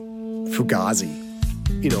spoke to me. Fugazi.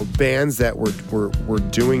 Bands that were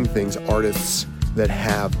doing things, artists that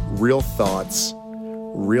have real thoughts,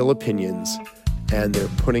 real opinions, and they're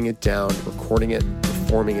putting it down, recording it,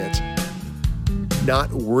 performing it,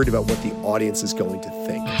 not worried about what the audience is going to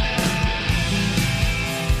think.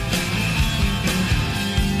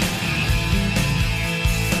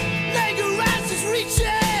 Langeraz is reaching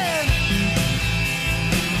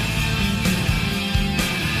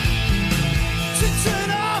to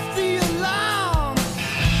turn off the alarm.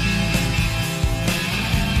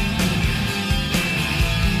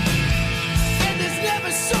 And there's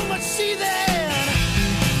never so much seething.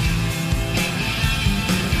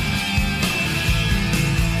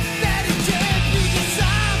 That it can't be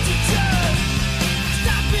designed to just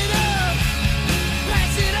stop it up,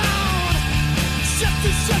 pass it on, shut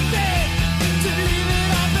it, to leave it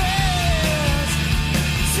on this.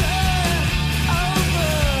 Turn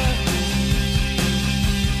over.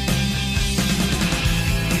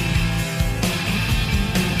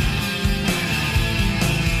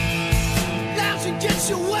 Lounge and get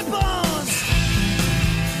your weapons.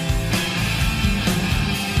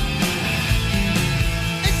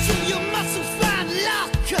 Until your muscles find lock.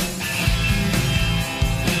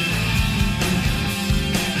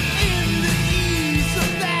 In the ease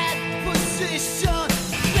of that position,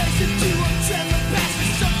 listen to a tremor passion,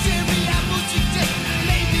 some theory I will suggest.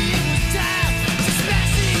 Maybe it was time to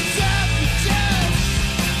smash things up and just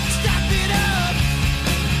stop it up,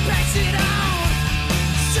 pass it on,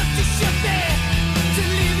 shut it, to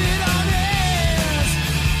leave it on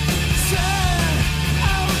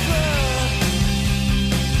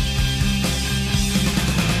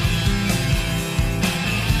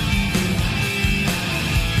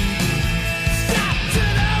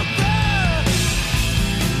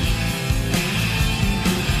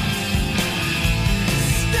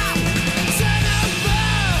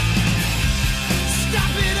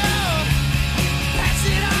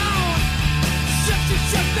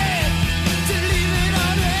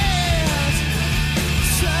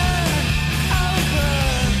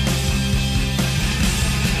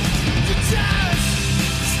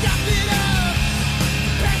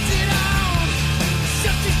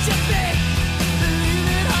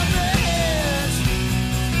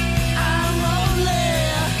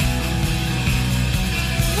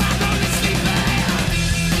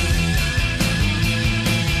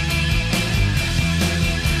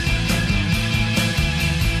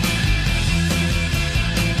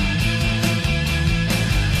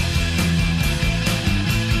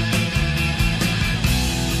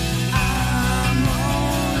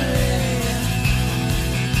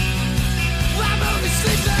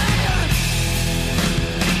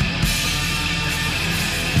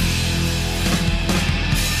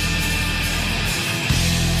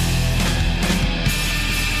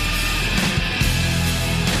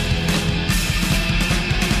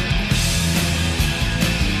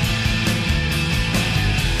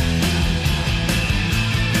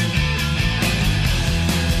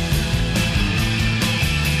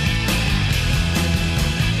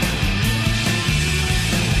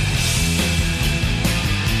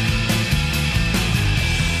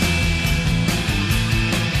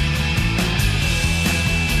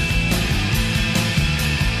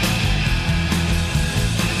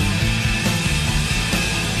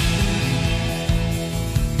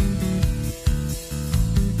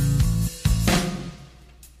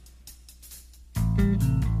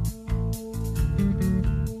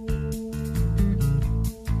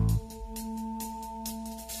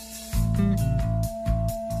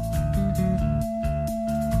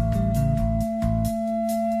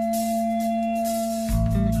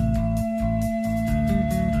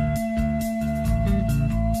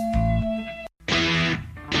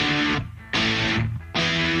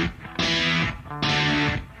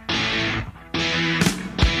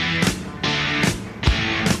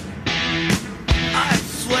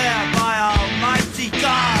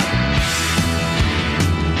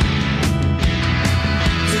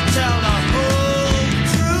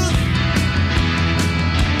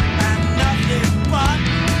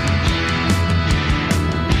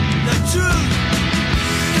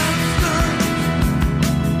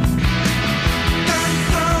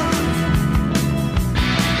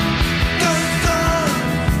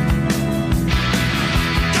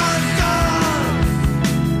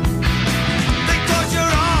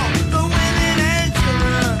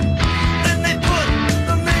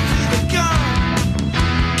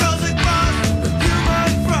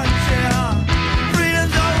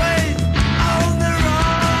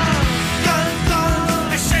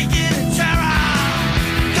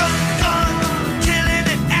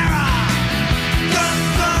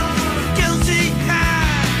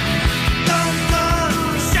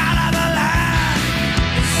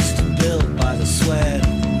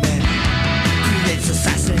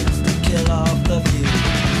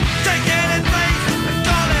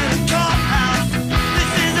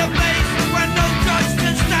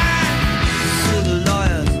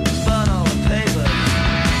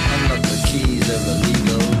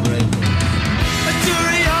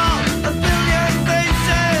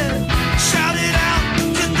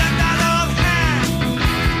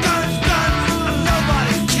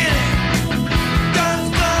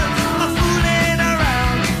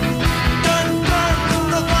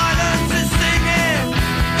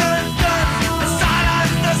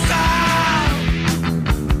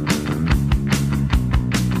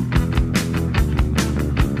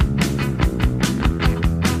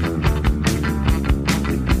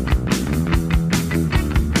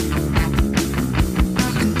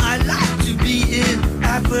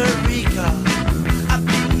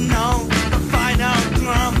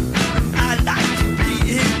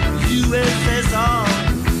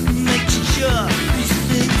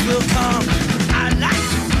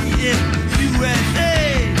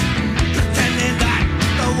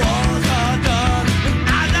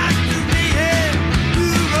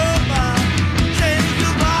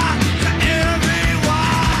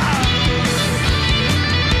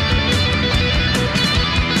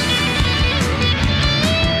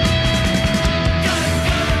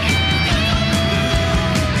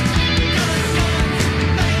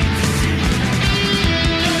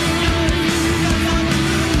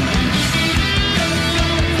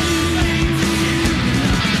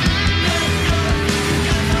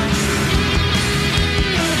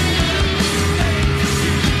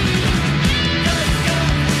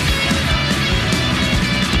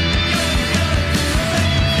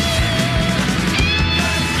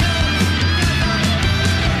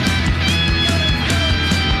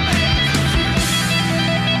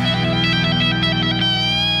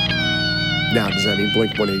Now, does that mean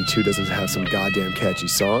Blink-182 doesn't have some goddamn catchy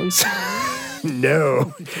songs?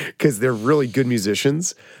 No, because they're really good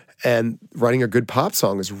musicians, and writing a good pop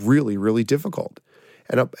song is really, really difficult.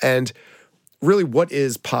 And really, what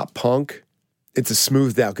is pop punk? It's a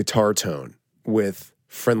smoothed out guitar tone with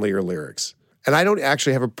friendlier lyrics. And I don't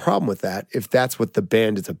actually have a problem with that if that's what the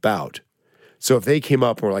band is about. So if they came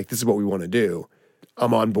up and were like, this is what we want to do,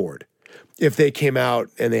 I'm on board. If they came out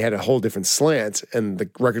and they had a whole different slant and the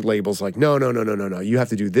record label's like, no, you have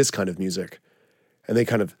to do this kind of music, and they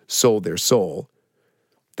kind of sold their soul,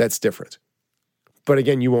 that's different. But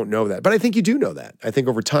again, you won't know that. But I think you do know that. I think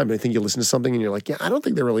over time, I think you listen to something and you're like, yeah, I don't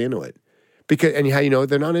think they're really into it. And how you know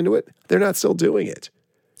they're not into it? They're not still doing it.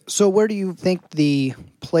 So where do you think the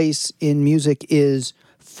place in music is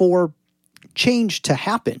for change to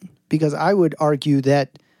happen? Because I would argue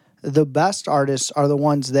that the best artists are the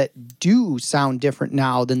ones that do sound different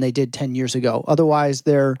now than they did 10 years ago. Otherwise,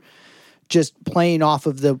 they're just playing off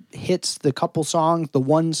of the hits, the couple songs, the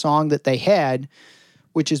one song that they had,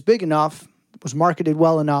 which is big enough, was marketed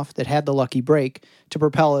well enough, that had the lucky break to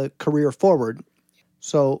propel a career forward.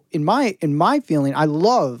 So in my feeling, I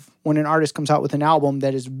love when an artist comes out with an album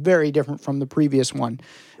that is very different from the previous one.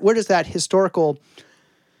 Where does that historical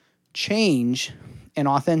change and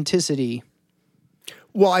authenticity,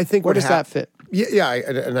 well, I think where does that fit? Yeah,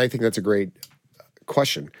 and I think that's a great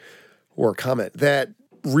question or comment. That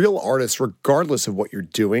real artists, regardless of what you're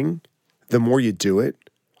doing, the more you do it,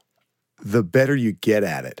 the better you get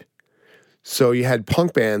at it. So you had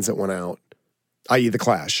punk bands that went out, i.e. The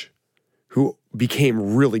Clash, who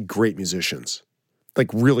became really great musicians, like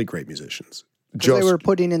really great musicians. Because they were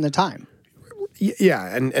putting in the time.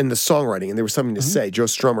 Yeah, and the songwriting, and there was something to say. Joe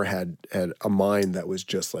Strummer had a mind that was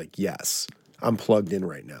just like, yes, I'm plugged in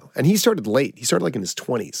right now. And he started late. He started like in his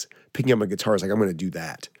 20s, picking up a guitar. He's like, I'm going to do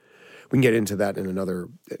that. We can get into that in another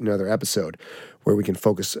episode where we can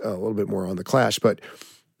focus a little bit more on The Clash. But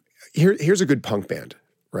here's a good punk band,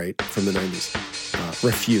 right, from the 90s.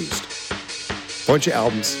 Refused. Bunch of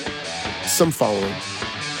albums, some following.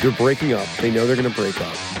 They're breaking up. They know they're going to break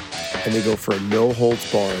up. And they go for a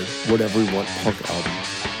no-holds-barred, whatever-we-want punk album.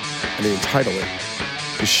 And they entitle it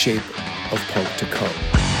The Shape of Punk to Come.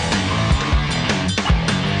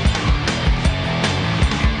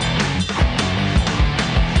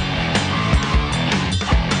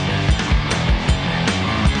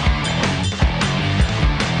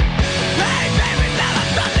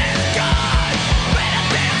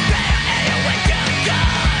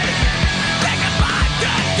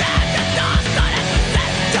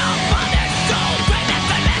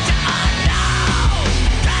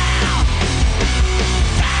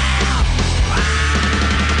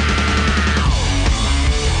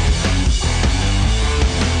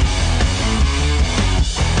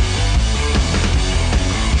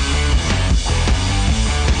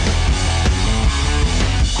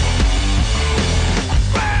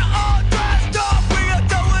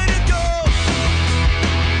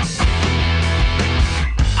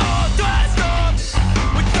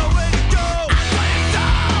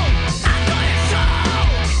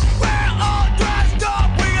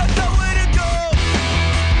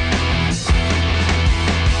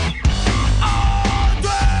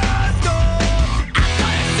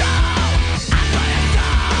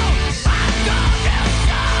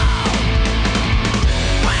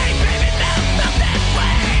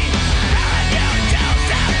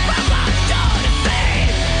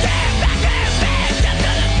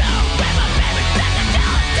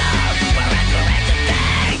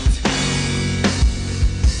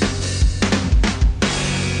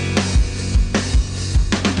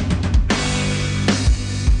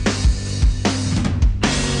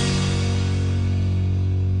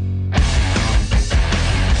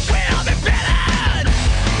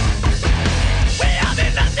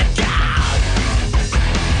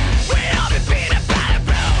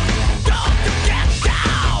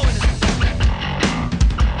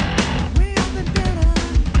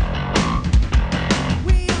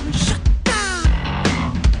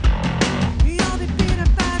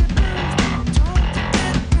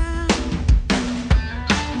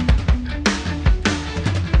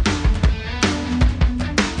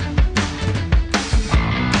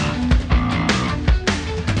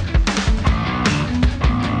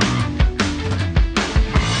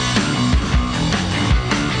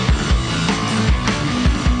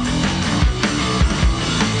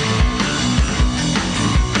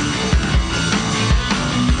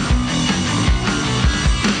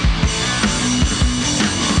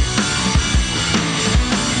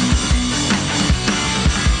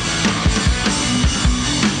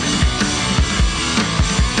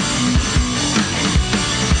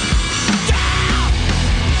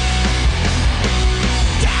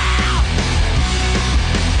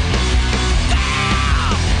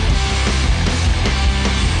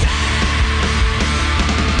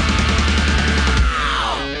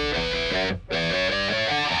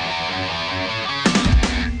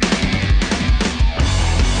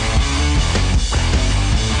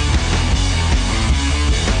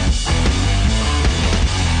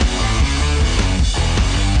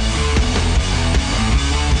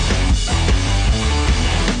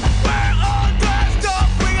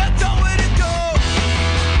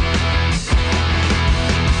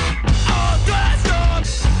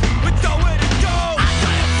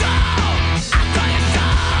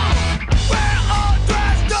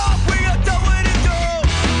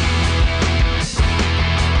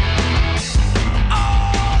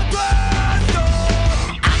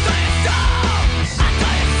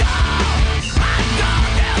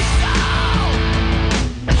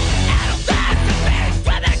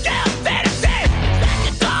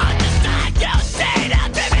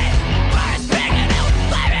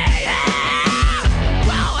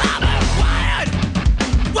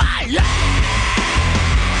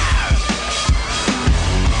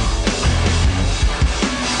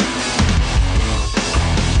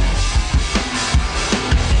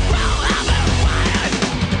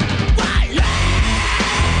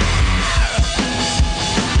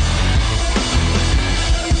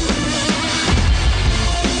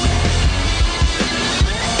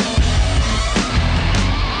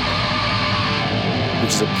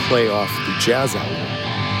 play off the Jazz album,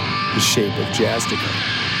 The Shape of Jaztica,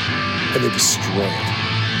 and they destroy it.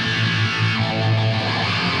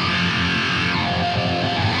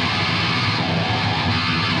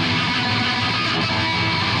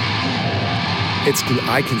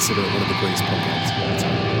 I consider it one of the greatest punk albums of all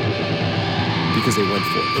time because they went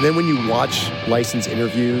for it. And then when you watch License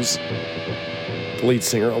interviews, the lead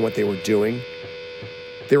singer, on what they were doing,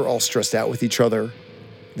 they were all stressed out with each other.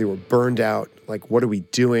 They were burned out. Like, what are we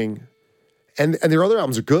doing? And their other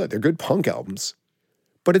albums are good. They're good punk albums,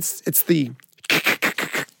 but it's the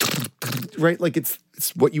right. Like it's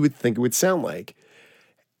what you would think it would sound like.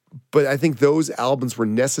 But I think those albums were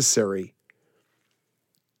necessary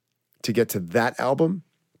to get to that album.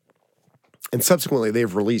 And subsequently,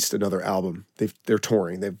 they've released another album. They're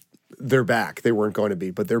touring. They're back. They weren't going to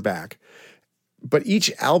be, but they're back. But each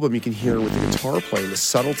album, you can hear with the guitar playing the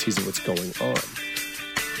subtleties of what's going on.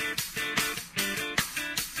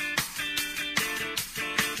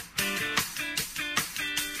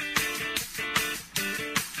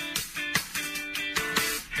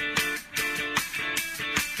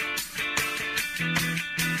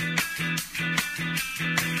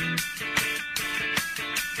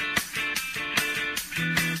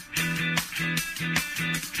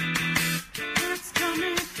 It's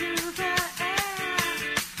coming through the air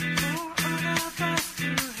for all of us to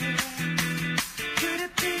hear. Could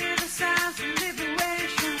it be the sounds of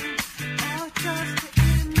liberation or just the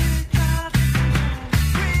image of fear?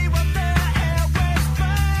 We want the airways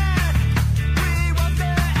back. We want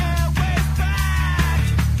the airways back.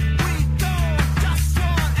 We don't just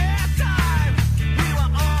want airtime. We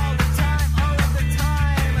want all the time, all of the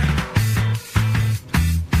time.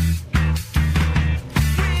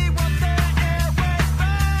 We want the airways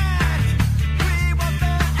back. We want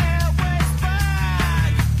the airways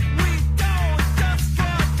back. We don't just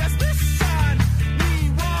want transmission. We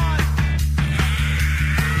want.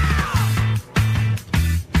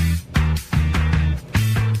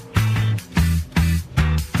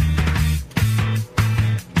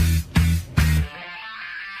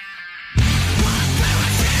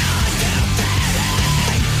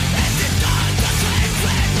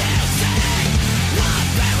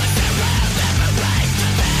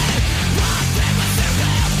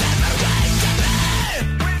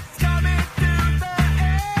 It's coming through the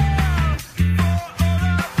air for all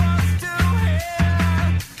of us to hear.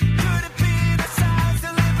 Could it be the sounds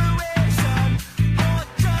of liberation or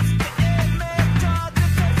just the image of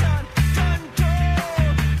detention?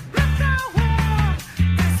 Control, let's go war.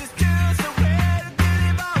 This is just a way to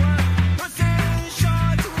devour. What's in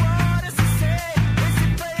short to what is to say? Is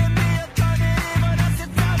it playing the alternative or does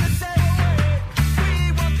it sound the same way? We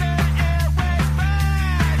want the airways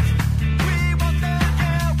back. We want the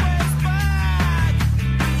airways back.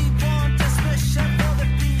 We want transmission for the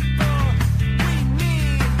people we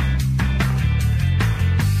need.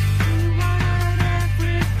 We wanted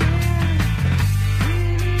everything. We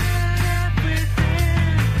needed everything.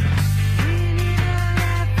 We needed everything.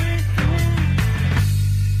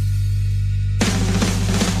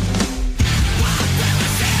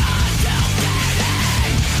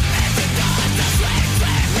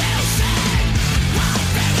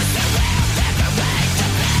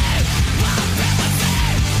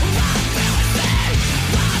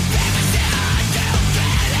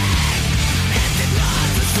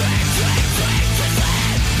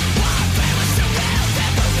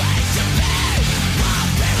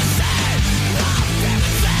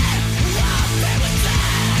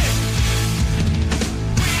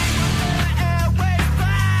 Airways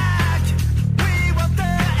back. We want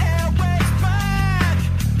the airways back.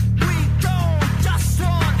 We don't just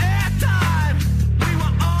want airtime. We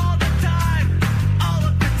want all the time, all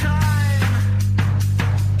of the time.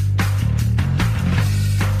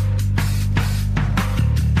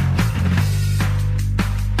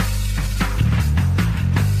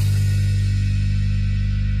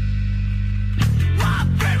 What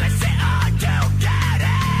privacy are you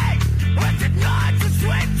getting? Was it not the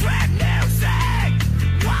sweet dream music?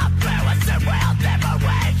 What privacy will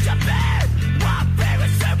liberation be? What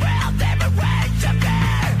privacy will liberation be?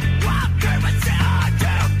 What privacy are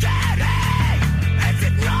you getting? Is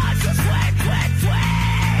it not the sweet, sweet,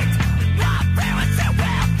 sweet? What privacy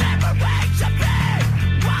will liberation be?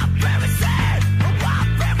 What privacy? What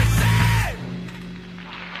privacy?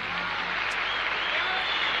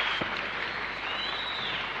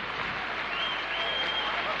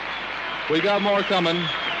 We got more coming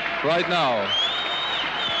right now.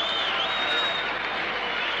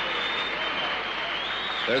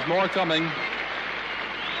 There's more coming.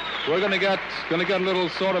 We're gonna get a little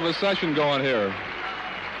sort of a session going here.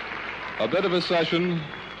 A bit of a session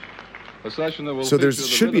A session that will So there feature the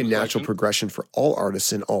should be a rhythm natural section. progression for all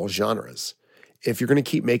artists in all genres. If you're going to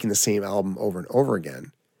keep making the same album over and over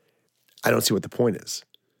again, I don't see what the point is.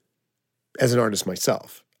 As an artist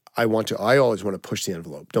myself, I always want to push the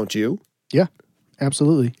envelope. Don't you? Yeah,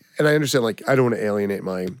 absolutely. And I understand, like, I don't want to alienate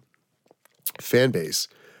my fan base,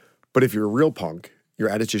 but if you're a real punk, your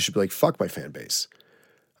attitude should be like, fuck my fan base.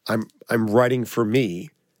 I'm writing for me,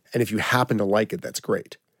 and if you happen to like it, that's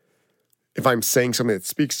great. If I'm saying something that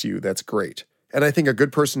speaks to you, that's great. And I think a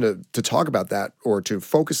good person to talk about that or to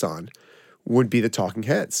focus on would be the Talking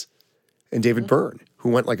Heads and David Byrne, who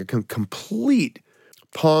went like a complete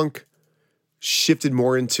punk, shifted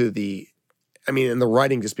more into and the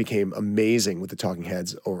writing just became amazing with the Talking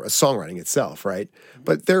Heads, or a songwriting itself, right?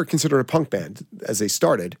 But they're considered a punk band as they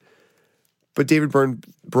started. But David Byrne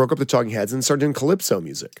broke up the Talking Heads and started doing calypso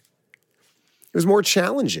music. It was more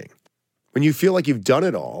challenging. When you feel like you've done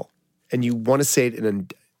it all and you want to say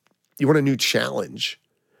it you want a new challenge,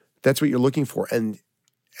 that's what you're looking for. And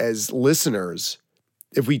as listeners,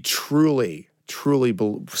 if we truly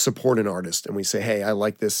support an artist and we say, hey, I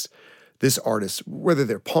like this artist, whether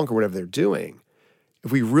they're punk or whatever they're doing,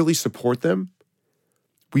 if we really support them,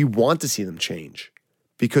 we want to see them change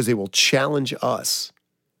because they will challenge us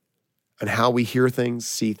on how we hear things,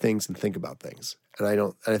 see things, and think about things.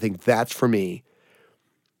 And I think that for me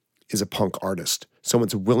is a punk artist.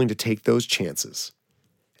 Someone's willing to take those chances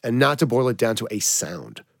and not to boil it down to a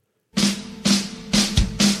sound.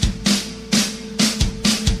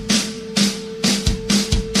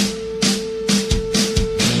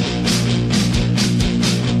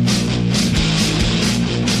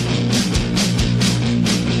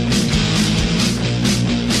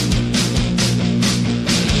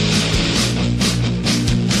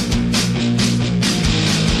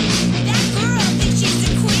 That girl thinks she's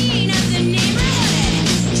the queen of the neighborhood.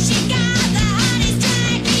 She got the hottest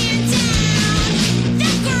drag in town.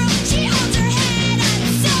 That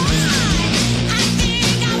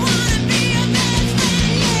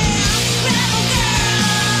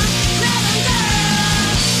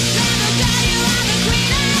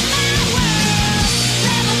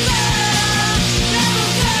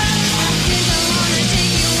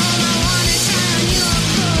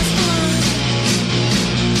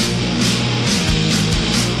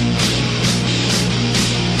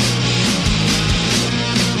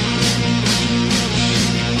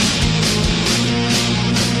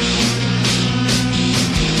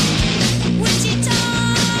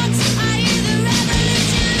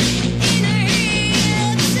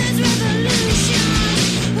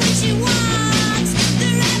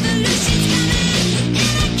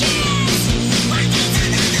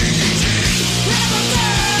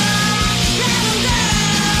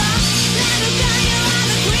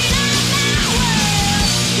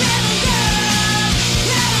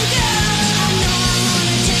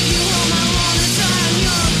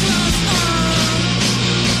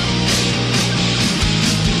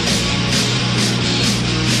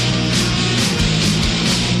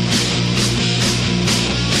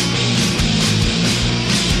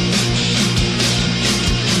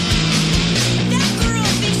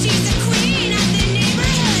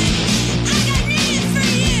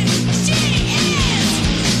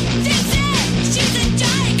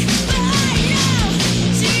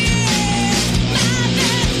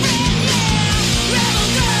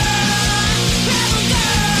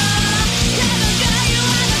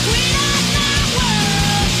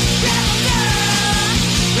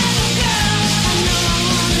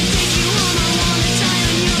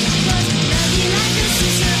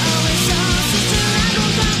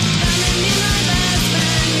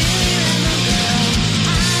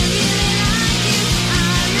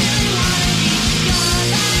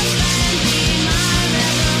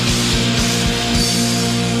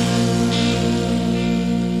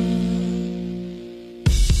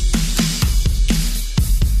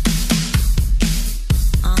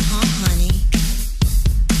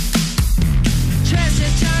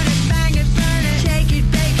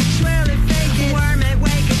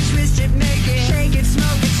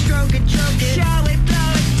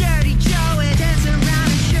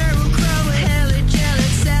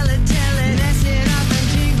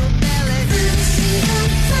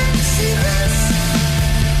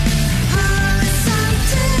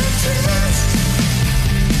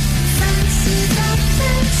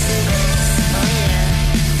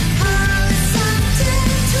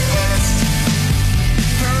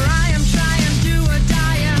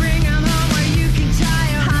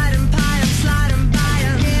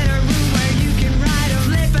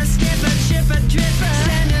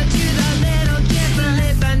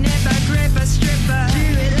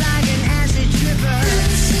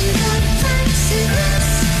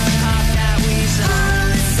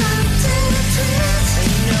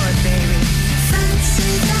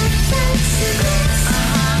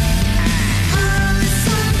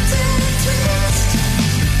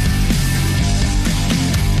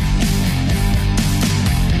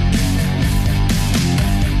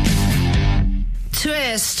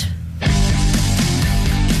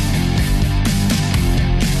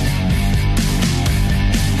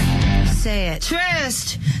it.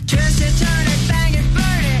 Twist, twist it, turn it, bang it,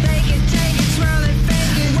 burn it. Bake it, take it, swirl it,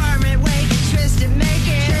 bake it. Warm it, wake it, twist it, make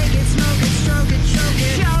it. Shake it, smoke it, stroke it, choke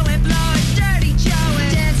it. Show it, blow it, dirty, show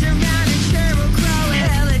it. Dance around and sure will grow it.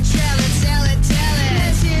 Hell it, shell it, sell it, tell it.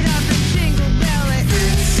 Mess it up and jingle bell it.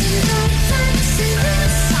 Fancy that, fancy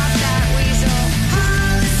this. Pop that weasel.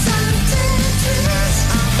 All the something to this.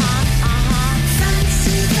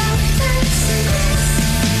 Fancy that, fancy this.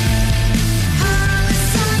 All the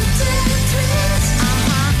something to this.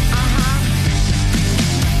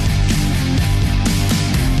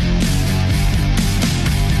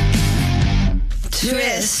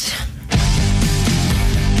 Twist.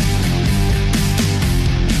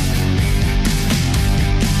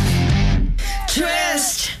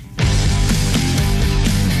 Twist.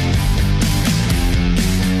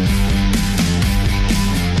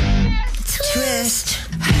 Twist.